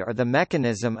trusted or the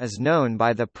mechanism is known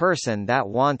by the person that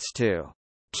wants to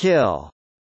kill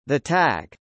the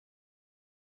tag.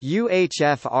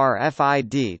 UHF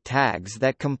RFID tags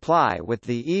that comply with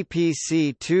the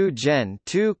EPC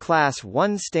Gen2 Class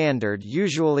 1 standard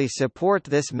usually support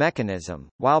this mechanism,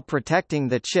 while protecting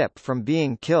the chip from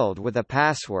being killed with a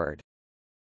password.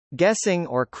 Guessing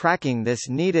or cracking this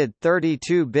needed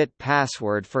 32-bit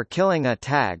password for killing a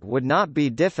tag would not be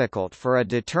difficult for a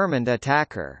determined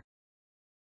attacker.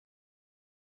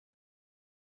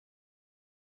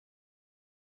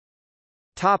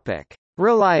 Topic: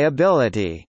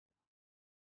 Reliability.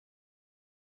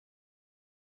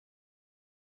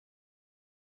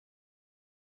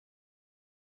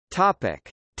 Topic: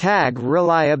 Tag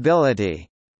reliability.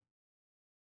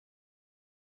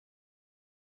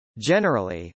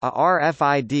 Generally, a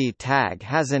RFID tag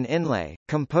has an inlay,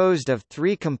 composed of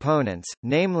three components,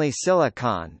 namely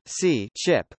silicon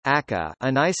chip, ACA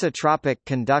anisotropic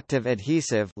conductive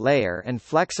adhesive layer and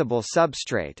flexible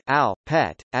substrate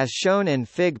PET, as shown in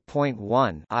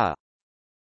Fig.1 a.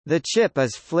 The chip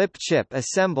is flip chip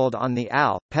assembled on the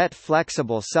PET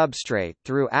flexible substrate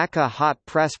through ACA hot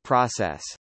press process.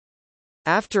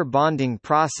 After bonding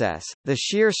process, the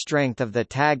shear strength of the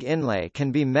tag inlay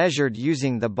can be measured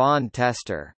using the bond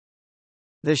tester.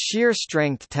 The shear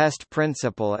strength test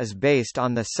principle is based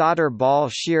on the solder ball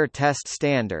shear test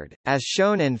standard, as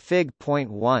shown in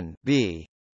Fig.1 b.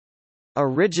 A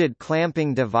rigid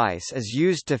clamping device is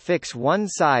used to fix one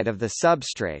side of the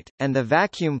substrate, and the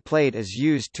vacuum plate is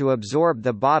used to absorb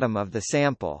the bottom of the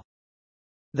sample.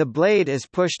 The blade is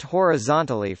pushed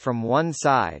horizontally from one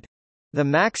side. The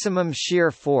maximum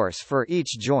shear force for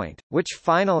each joint, which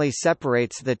finally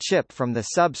separates the chip from the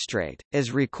substrate,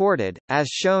 is recorded, as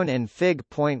shown in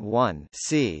Fig.1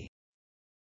 c.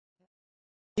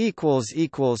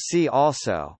 See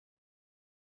also